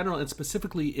West in general, and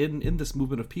specifically in this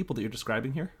movement of people that you're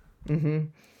describing here? Mm-hmm.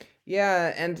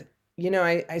 Yeah, and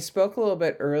I spoke a little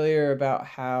bit earlier about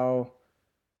how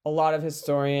a lot of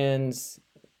historians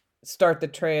start the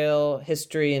trail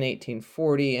history in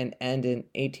 1840 and end in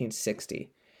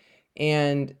 1860.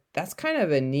 And that's kind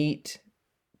of a neat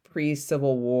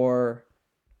pre-Civil War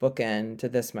bookend to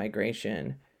this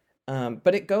migration.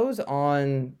 But it goes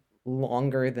on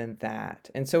longer than that.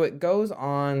 And so it goes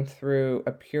on through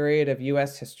a period of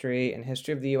U.S. history and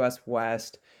history of the U.S.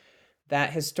 West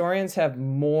that historians have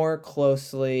more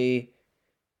closely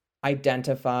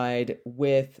identified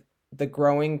with the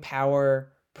growing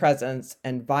power, presence,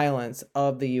 and violence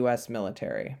of the U.S.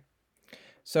 military.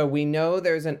 So we know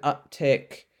there's an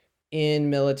uptick in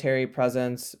military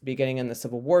presence beginning in the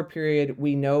Civil War period.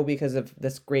 We know because of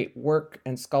this great work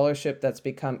and scholarship that's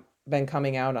been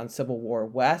coming out on Civil War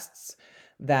Wests,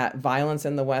 that violence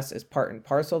in the West is part and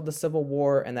parcel of the Civil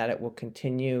War, and that it will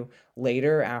continue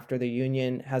later after the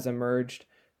Union has emerged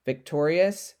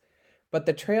victorious. But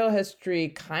the trail history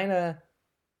kind of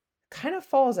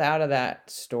falls out of that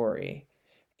story.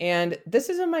 And this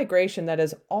is a migration that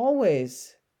has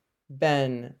always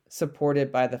been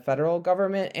supported by the federal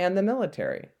government and the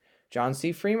military. John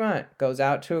C. Fremont goes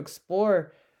out to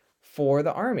explore for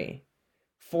the Army.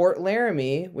 Fort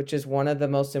Laramie, which is one of the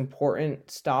most important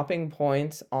stopping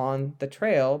points on the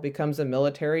trail, becomes a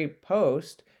military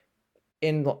post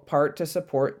in part to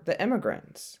support the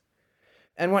immigrants.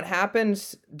 And what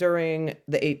happens during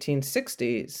the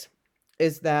 1860s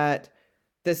is that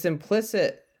this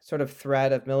implicit sort of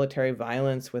threat of military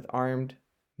violence with armed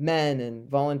men and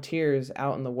volunteers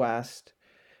out in the West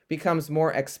becomes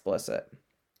more explicit.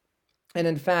 And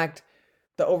in fact,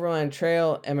 the Overland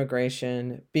Trail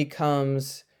immigration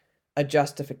becomes a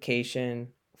justification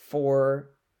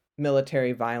for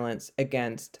military violence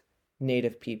against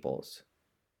Native peoples.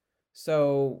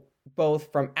 So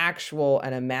both from actual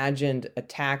and imagined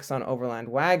attacks on overland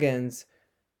wagons,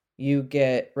 you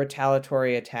get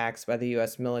retaliatory attacks by the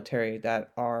U.S. military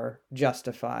that are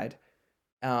justified,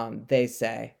 they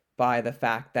say, by the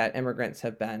fact that immigrants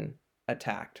have been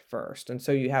attacked first. And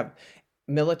so you have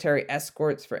military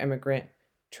escorts for immigrant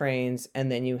trains,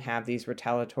 and then you have these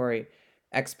retaliatory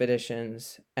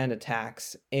expeditions and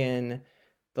attacks in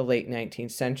the late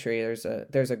 19th century.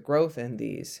 There's a growth in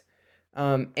these.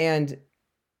 And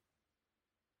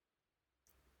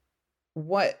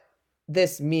what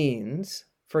this means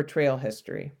for trail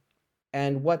history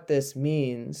and what this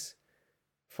means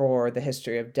for the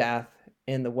history of death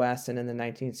in the West and in the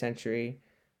 19th century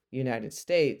United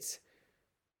States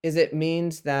is it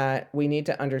means that we need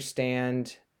to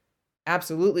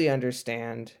absolutely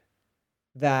understand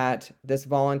that this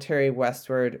voluntary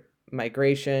westward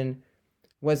migration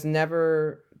was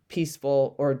never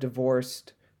peaceful or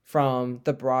divorced from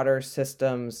the broader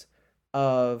systems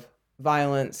of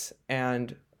violence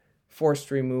and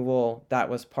forced removal that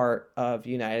was part of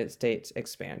United States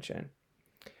expansion.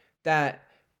 That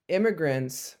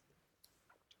immigrants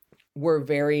were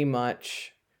very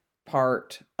much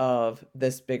part of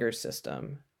this bigger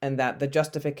system, and that the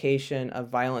justification of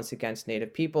violence against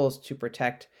Native peoples to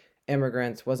protect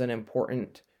immigrants was an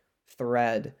important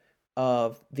thread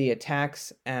of the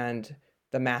attacks and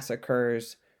the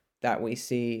massacres that we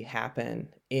see happen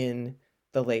in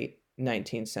the late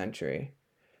 19th century.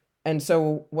 And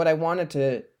so what I wanted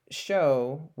to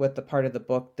show with the part of the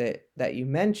book that you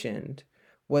mentioned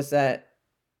was that,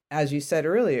 as you said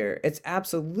earlier, it's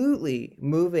absolutely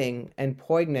moving and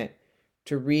poignant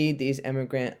to read these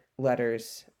immigrant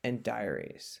letters and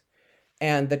diaries.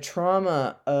 And the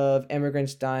trauma of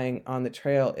immigrants dying on the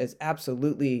trail is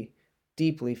absolutely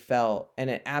deeply felt. And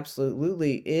it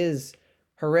absolutely is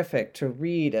horrific to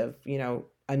read of,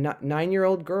 a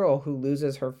 9-year-old girl who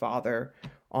loses her father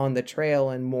on the trail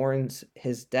and mourns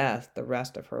his death the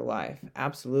rest of her life.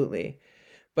 Absolutely.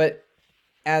 But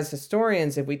as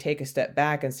historians, if we take a step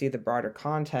back and see the broader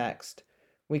context,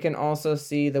 we can also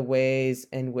see the ways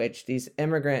in which these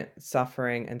immigrant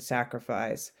suffering and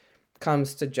sacrifice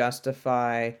comes to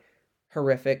justify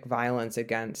horrific violence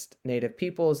against Native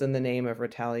peoples in the name of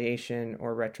retaliation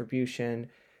or retribution,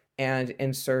 and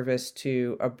in service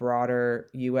to a broader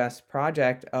U.S.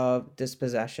 project of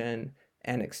dispossession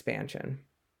and expansion.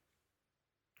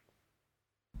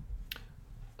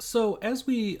 So as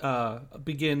we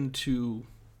begin to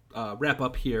wrap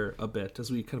up here a bit, as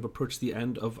we kind of approach the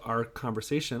end of our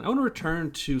conversation, I want to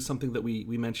return to something that we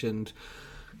mentioned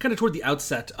kind of toward the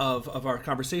outset of our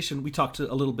conversation. We talked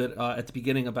a little bit at the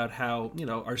beginning about how,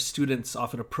 our students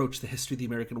often approach the history of the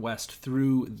American West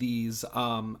through these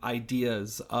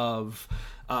ideas of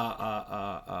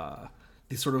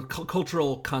these sort of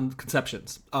cultural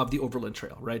conceptions of the Overland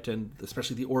Trail, right? And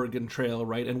especially the Oregon Trail,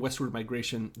 right? And westward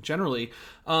migration generally.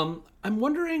 I'm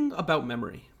wondering about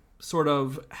memory, sort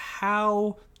of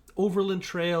how overland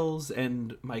trails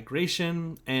and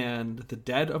migration and the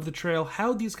dead of the trail,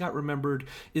 how these got remembered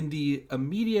in the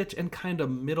immediate and kind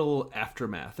of middle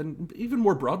aftermath. And even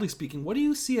more broadly speaking, what do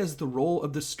you see as the role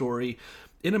of this story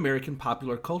in American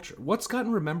popular culture? What's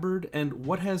gotten remembered and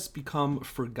what has become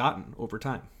forgotten over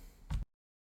time?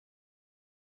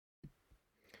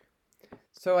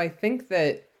 So I think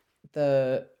that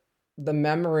the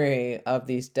memory of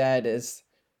these dead is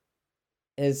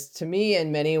to me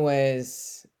in many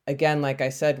ways, again, like I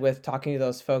said, with talking to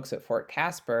those folks at Fort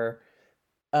Caspar,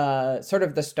 sort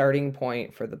of the starting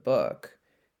point for the book.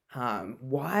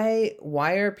 Why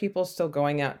are people still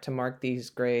going out to mark these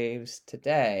graves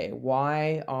today?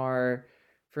 Why are,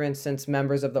 for instance,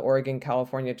 members of the Oregon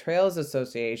California Trails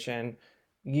Association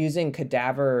using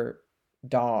cadaver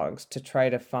dogs to try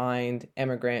to find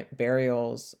immigrant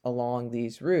burials along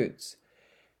these routes?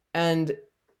 And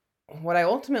what I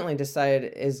ultimately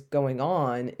decided is going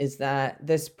on is that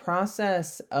this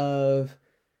process of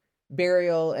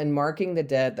burial and marking the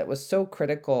dead that was so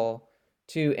critical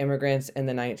to immigrants in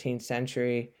the 19th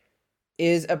century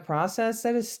is a process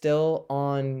that is still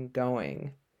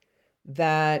ongoing.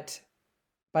 That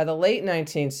by the late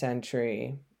 19th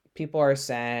century, people are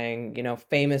saying,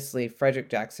 famously, Frederick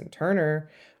Jackson Turner,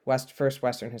 one of the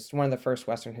first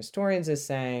Western historians, is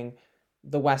saying,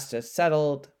 the West is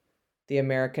settled. The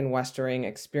American Westering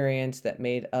experience that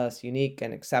made us unique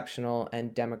and exceptional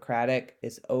and democratic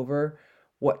is over.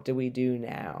 What do we do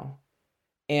now?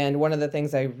 And one of the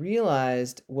things I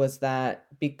realized was that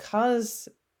because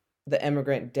the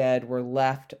immigrant dead were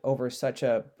left over such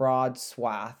a broad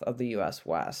swath of the US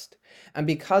West, and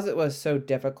because it was so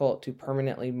difficult to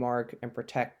permanently mark and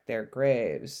protect their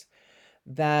graves,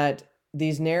 that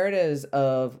these narratives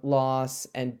of loss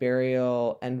and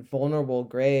burial and vulnerable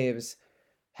graves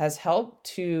has helped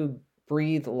to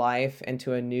breathe life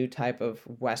into a new type of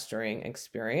Westering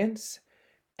experience,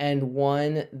 and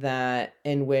one that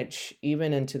in which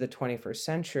even into the 21st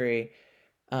century,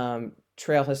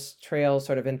 trail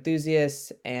sort of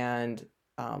enthusiasts and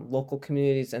local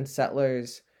communities and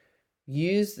settlers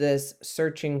use this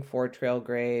searching for trail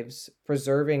graves,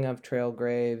 preserving of trail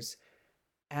graves,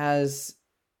 as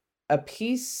a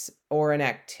piece or an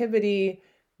activity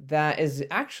that is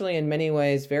actually in many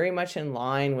ways very much in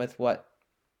line with what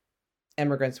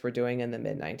immigrants were doing in the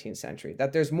mid-19th century,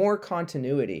 that there's more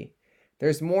continuity,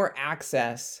 there's more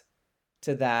access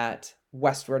to that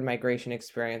westward migration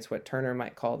experience, what Turner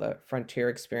might call the frontier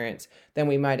experience, than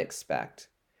we might expect.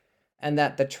 And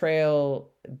that the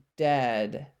trail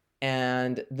dead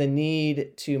and the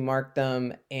need to mark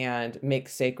them and make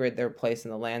sacred their place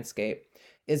in the landscape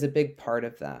is a big part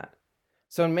of that.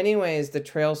 So in many ways, the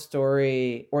trail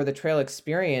story or the trail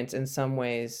experience in some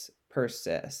ways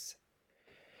persists.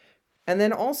 And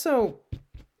then also,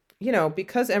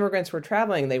 because immigrants were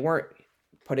traveling, they weren't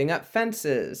putting up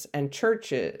fences and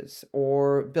churches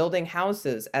or building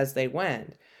houses as they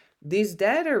went. These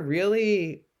dead are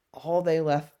really all they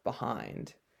left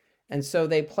behind. And so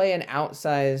they play an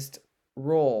outsized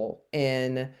role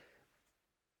in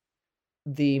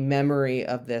the memory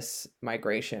of this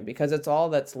migration because it's all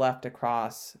that's left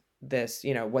across this,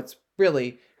 what's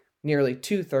really nearly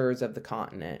 2/3 of the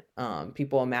continent.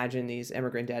 People imagine these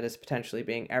immigrant dead as potentially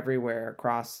being everywhere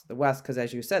across the West because,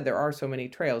 as you said, there are so many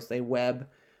trails. They web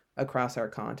across our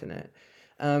continent.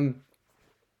 Um,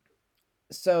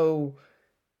 so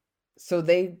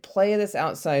they play this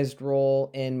outsized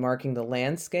role in marking the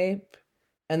landscape.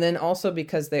 And then also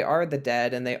because they are the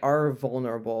dead and they are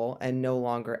vulnerable and no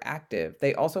longer active,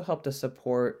 they also help to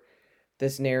support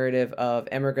this narrative of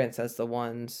immigrants as the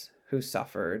ones who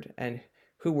suffered and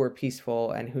who were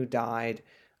peaceful and who died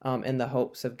in the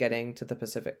hopes of getting to the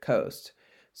Pacific coast.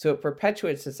 So it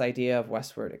perpetuates this idea of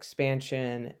westward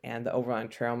expansion and the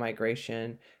overland trail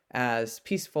migration as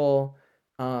peaceful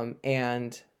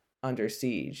and under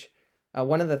siege.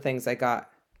 One of the things I got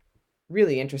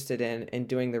really interested in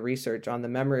doing the research on the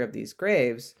memory of these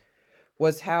graves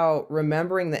was how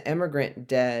remembering the immigrant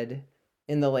dead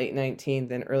in the late 19th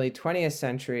and early 20th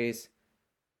centuries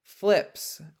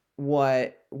flips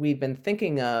what we've been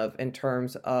thinking of in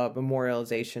terms of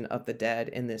memorialization of the dead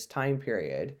in this time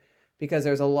period, because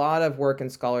there's a lot of work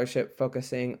and scholarship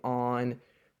focusing on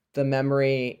the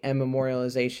memory and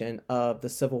memorialization of the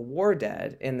Civil War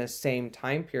dead in the same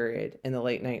time period in the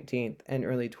late 19th and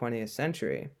early 20th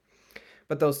century.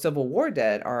 But those Civil War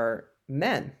dead are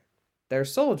men. They're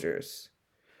soldiers.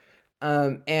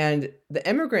 And the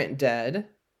immigrant dead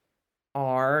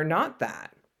are not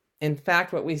that. In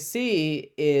fact, what we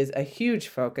see is a huge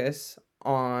focus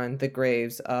on the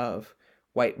graves of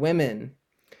white women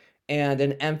and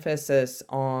an emphasis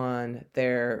on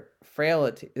their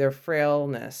frailty, their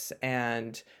frailness,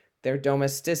 and their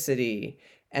domesticity.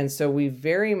 And so we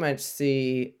very much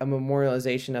see a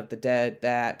memorialization of the dead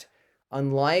that,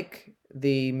 unlike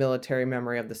the military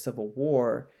memory of the Civil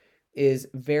War, is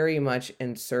very much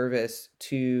in service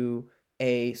to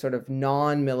a sort of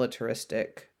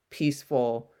non-militaristic,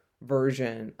 peaceful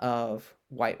version of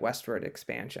white westward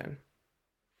expansion.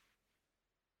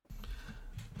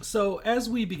 So as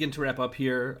we begin to wrap up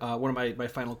here, one of my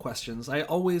final questions, I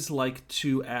always like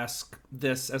to ask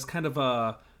this as kind of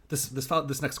a,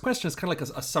 this next question is kind of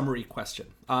like a summary question,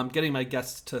 getting my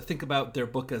guests to think about their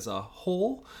book as a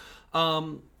whole.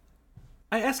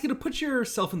 I ask you to put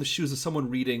yourself in the shoes of someone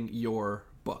reading your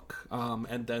book,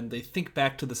 and then they think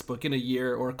back to this book in a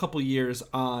year or a couple years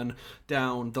on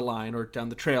down the line or down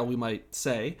the trail, we might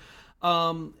say.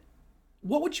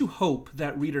 What would you hope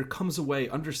that reader comes away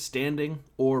understanding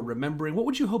or remembering? What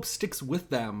would you hope sticks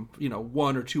with them,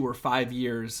 1 or 2 or 5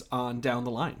 years on down the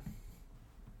line?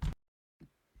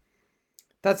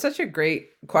 That's such a great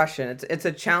question. It's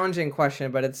a challenging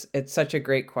question, but it's such a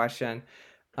great question.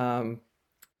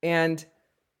 And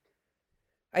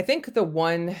I think the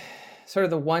one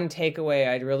takeaway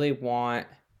I'd really want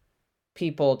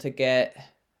people to get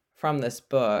from this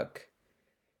book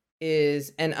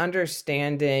is an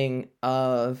understanding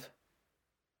of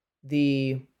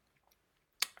the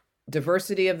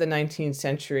diversity of the 19th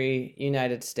century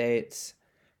United States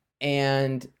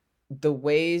and the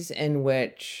ways in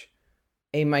which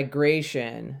a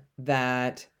migration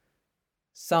that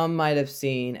some might have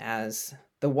seen as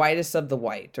the whitest of the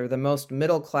white or the most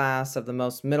middle class of the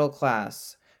most middle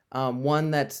class, one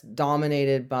that's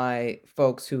dominated by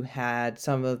folks who had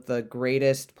some of the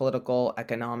greatest political,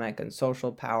 economic, and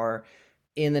social power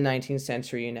in the 19th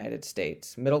century United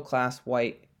States. Middle class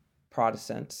white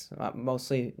Protestants,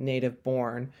 mostly native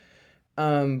born.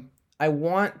 I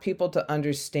want people to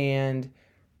understand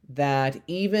that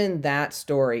even that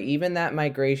story, even that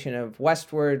migration of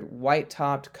westward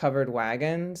white-topped covered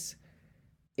wagons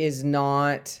is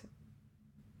not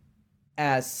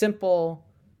as simple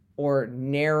or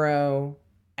narrow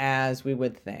as we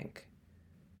would think.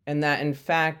 And that, in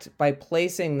fact, by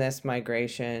placing this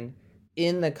migration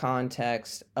in the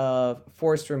context of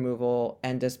forced removal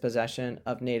and dispossession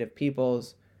of Native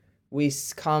peoples, we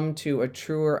come to a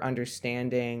truer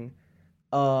understanding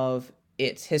of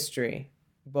its history,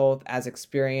 both as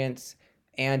experience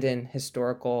and in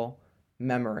historical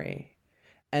memory.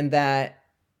 And that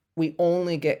we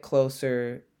only get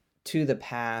closer to the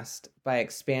past by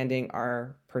expanding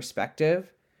our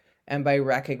perspective and by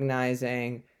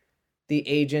recognizing the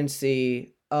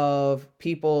agency of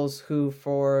peoples who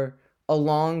for a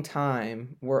long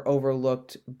time were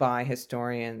overlooked by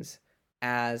historians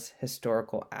as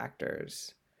historical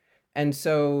actors. And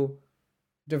so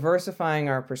diversifying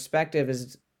our perspective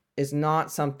is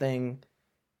not something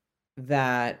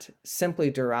that simply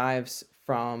derives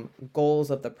from goals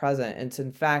of the present. It's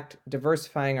in fact,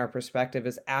 diversifying our perspective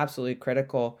is absolutely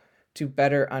critical to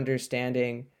better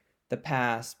understanding the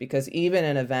past, because even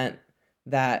an event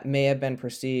that may have been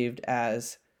perceived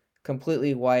as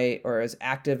completely white or as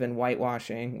active in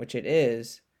whitewashing, which it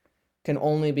is, can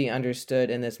only be understood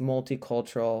in this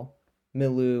multicultural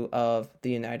milieu of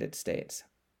the United States.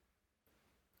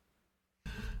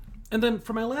 And then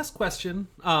for my last question,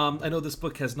 I know this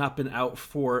book has not been out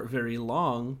for very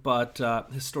long, but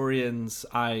historians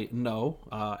I know,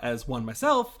 as one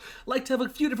myself, like to have a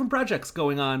few different projects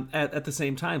going on at the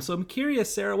same time. So I'm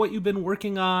curious, Sarah, what you've been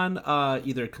working on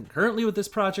either concurrently with this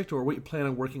project or what you plan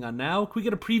on working on now. Can we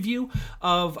get a preview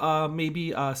of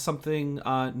maybe something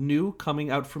new coming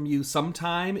out from you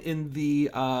sometime in the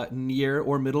near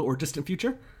or middle or distant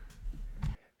future?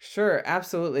 Sure,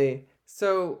 absolutely.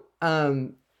 So,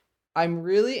 I'm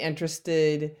really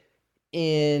interested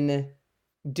in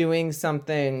doing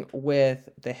something with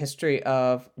the history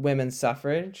of women's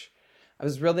suffrage. I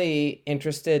was really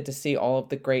interested to see all of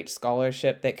the great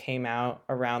scholarship that came out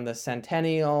around the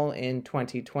centennial in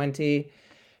 2020.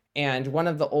 And one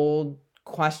of the old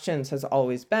questions has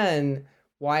always been,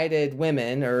 why did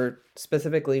women, or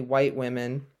specifically white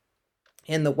women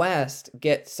in the West,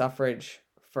 get suffrage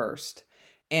first?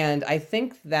 And I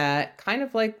think that, kind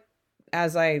of like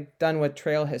as I've done with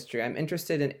trail history, I'm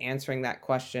interested in answering that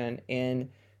question in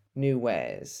new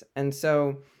ways. And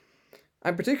so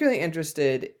I'm particularly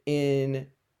interested in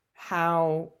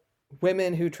how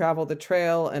women who travel the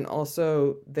trail and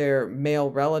also their male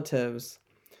relatives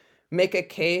make a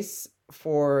case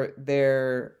for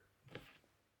their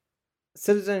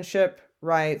citizenship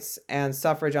rights and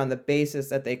suffrage on the basis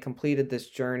that they completed this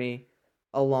journey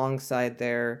alongside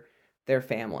their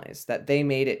families, that they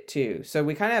made it too. So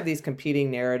we kind of have these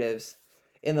competing narratives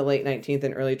in the late 19th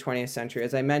and early 20th century.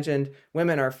 As I mentioned,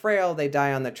 women are frail, they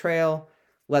die on the trail,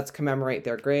 let's commemorate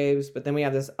their graves. But then we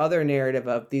have this other narrative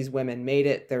of these women made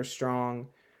it, they're strong,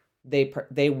 they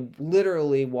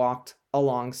literally walked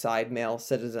alongside male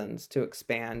citizens to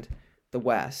expand the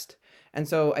West. And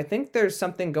so I think there's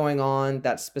something going on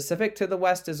that's specific to the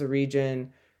West as a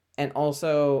region and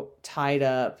also tied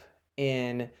up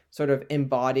in sort of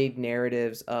embodied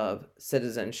narratives of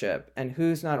citizenship and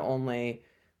who's not only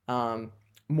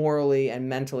morally and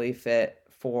mentally fit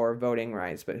for voting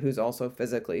rights, but who's also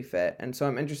physically fit. And so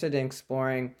I'm interested in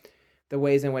exploring the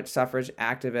ways in which suffrage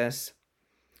activists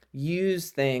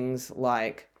use things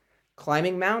like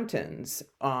climbing mountains,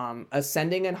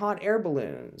 ascending in hot air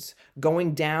balloons,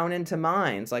 going down into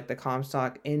mines like the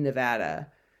Comstock in Nevada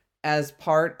as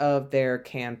part of their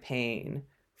campaign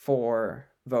for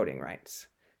voting rights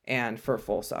and for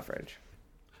full suffrage.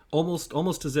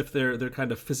 Almost as if they're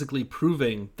kind of physically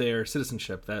proving their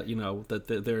citizenship, that, you know, that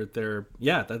they're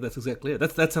that's exactly it.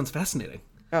 That sounds fascinating.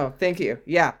 Oh, thank you.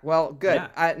 Yeah, well, good.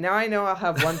 Yeah. Now I know I'll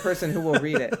have one person who will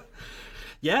read it.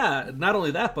 Yeah, not only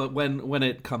that, but when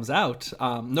it comes out,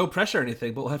 no pressure or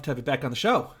anything, but we'll have to have you back on the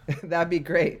show. That'd be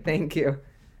great. Thank you.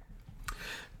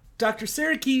 Dr.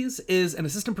 Sarah Keyes is an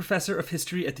assistant professor of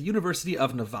history at the University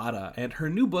of Nevada, and her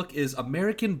new book is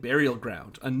American Burial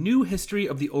Ground: A New History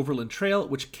of the Overland Trail,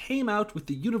 which came out with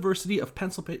the University of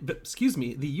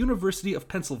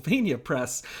Pennsylvania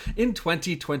Press in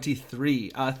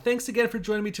 2023. Thanks again for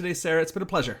joining me today, Sarah. It's been a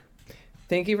pleasure.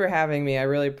 Thank you for having me. I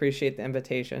really appreciate the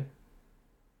invitation.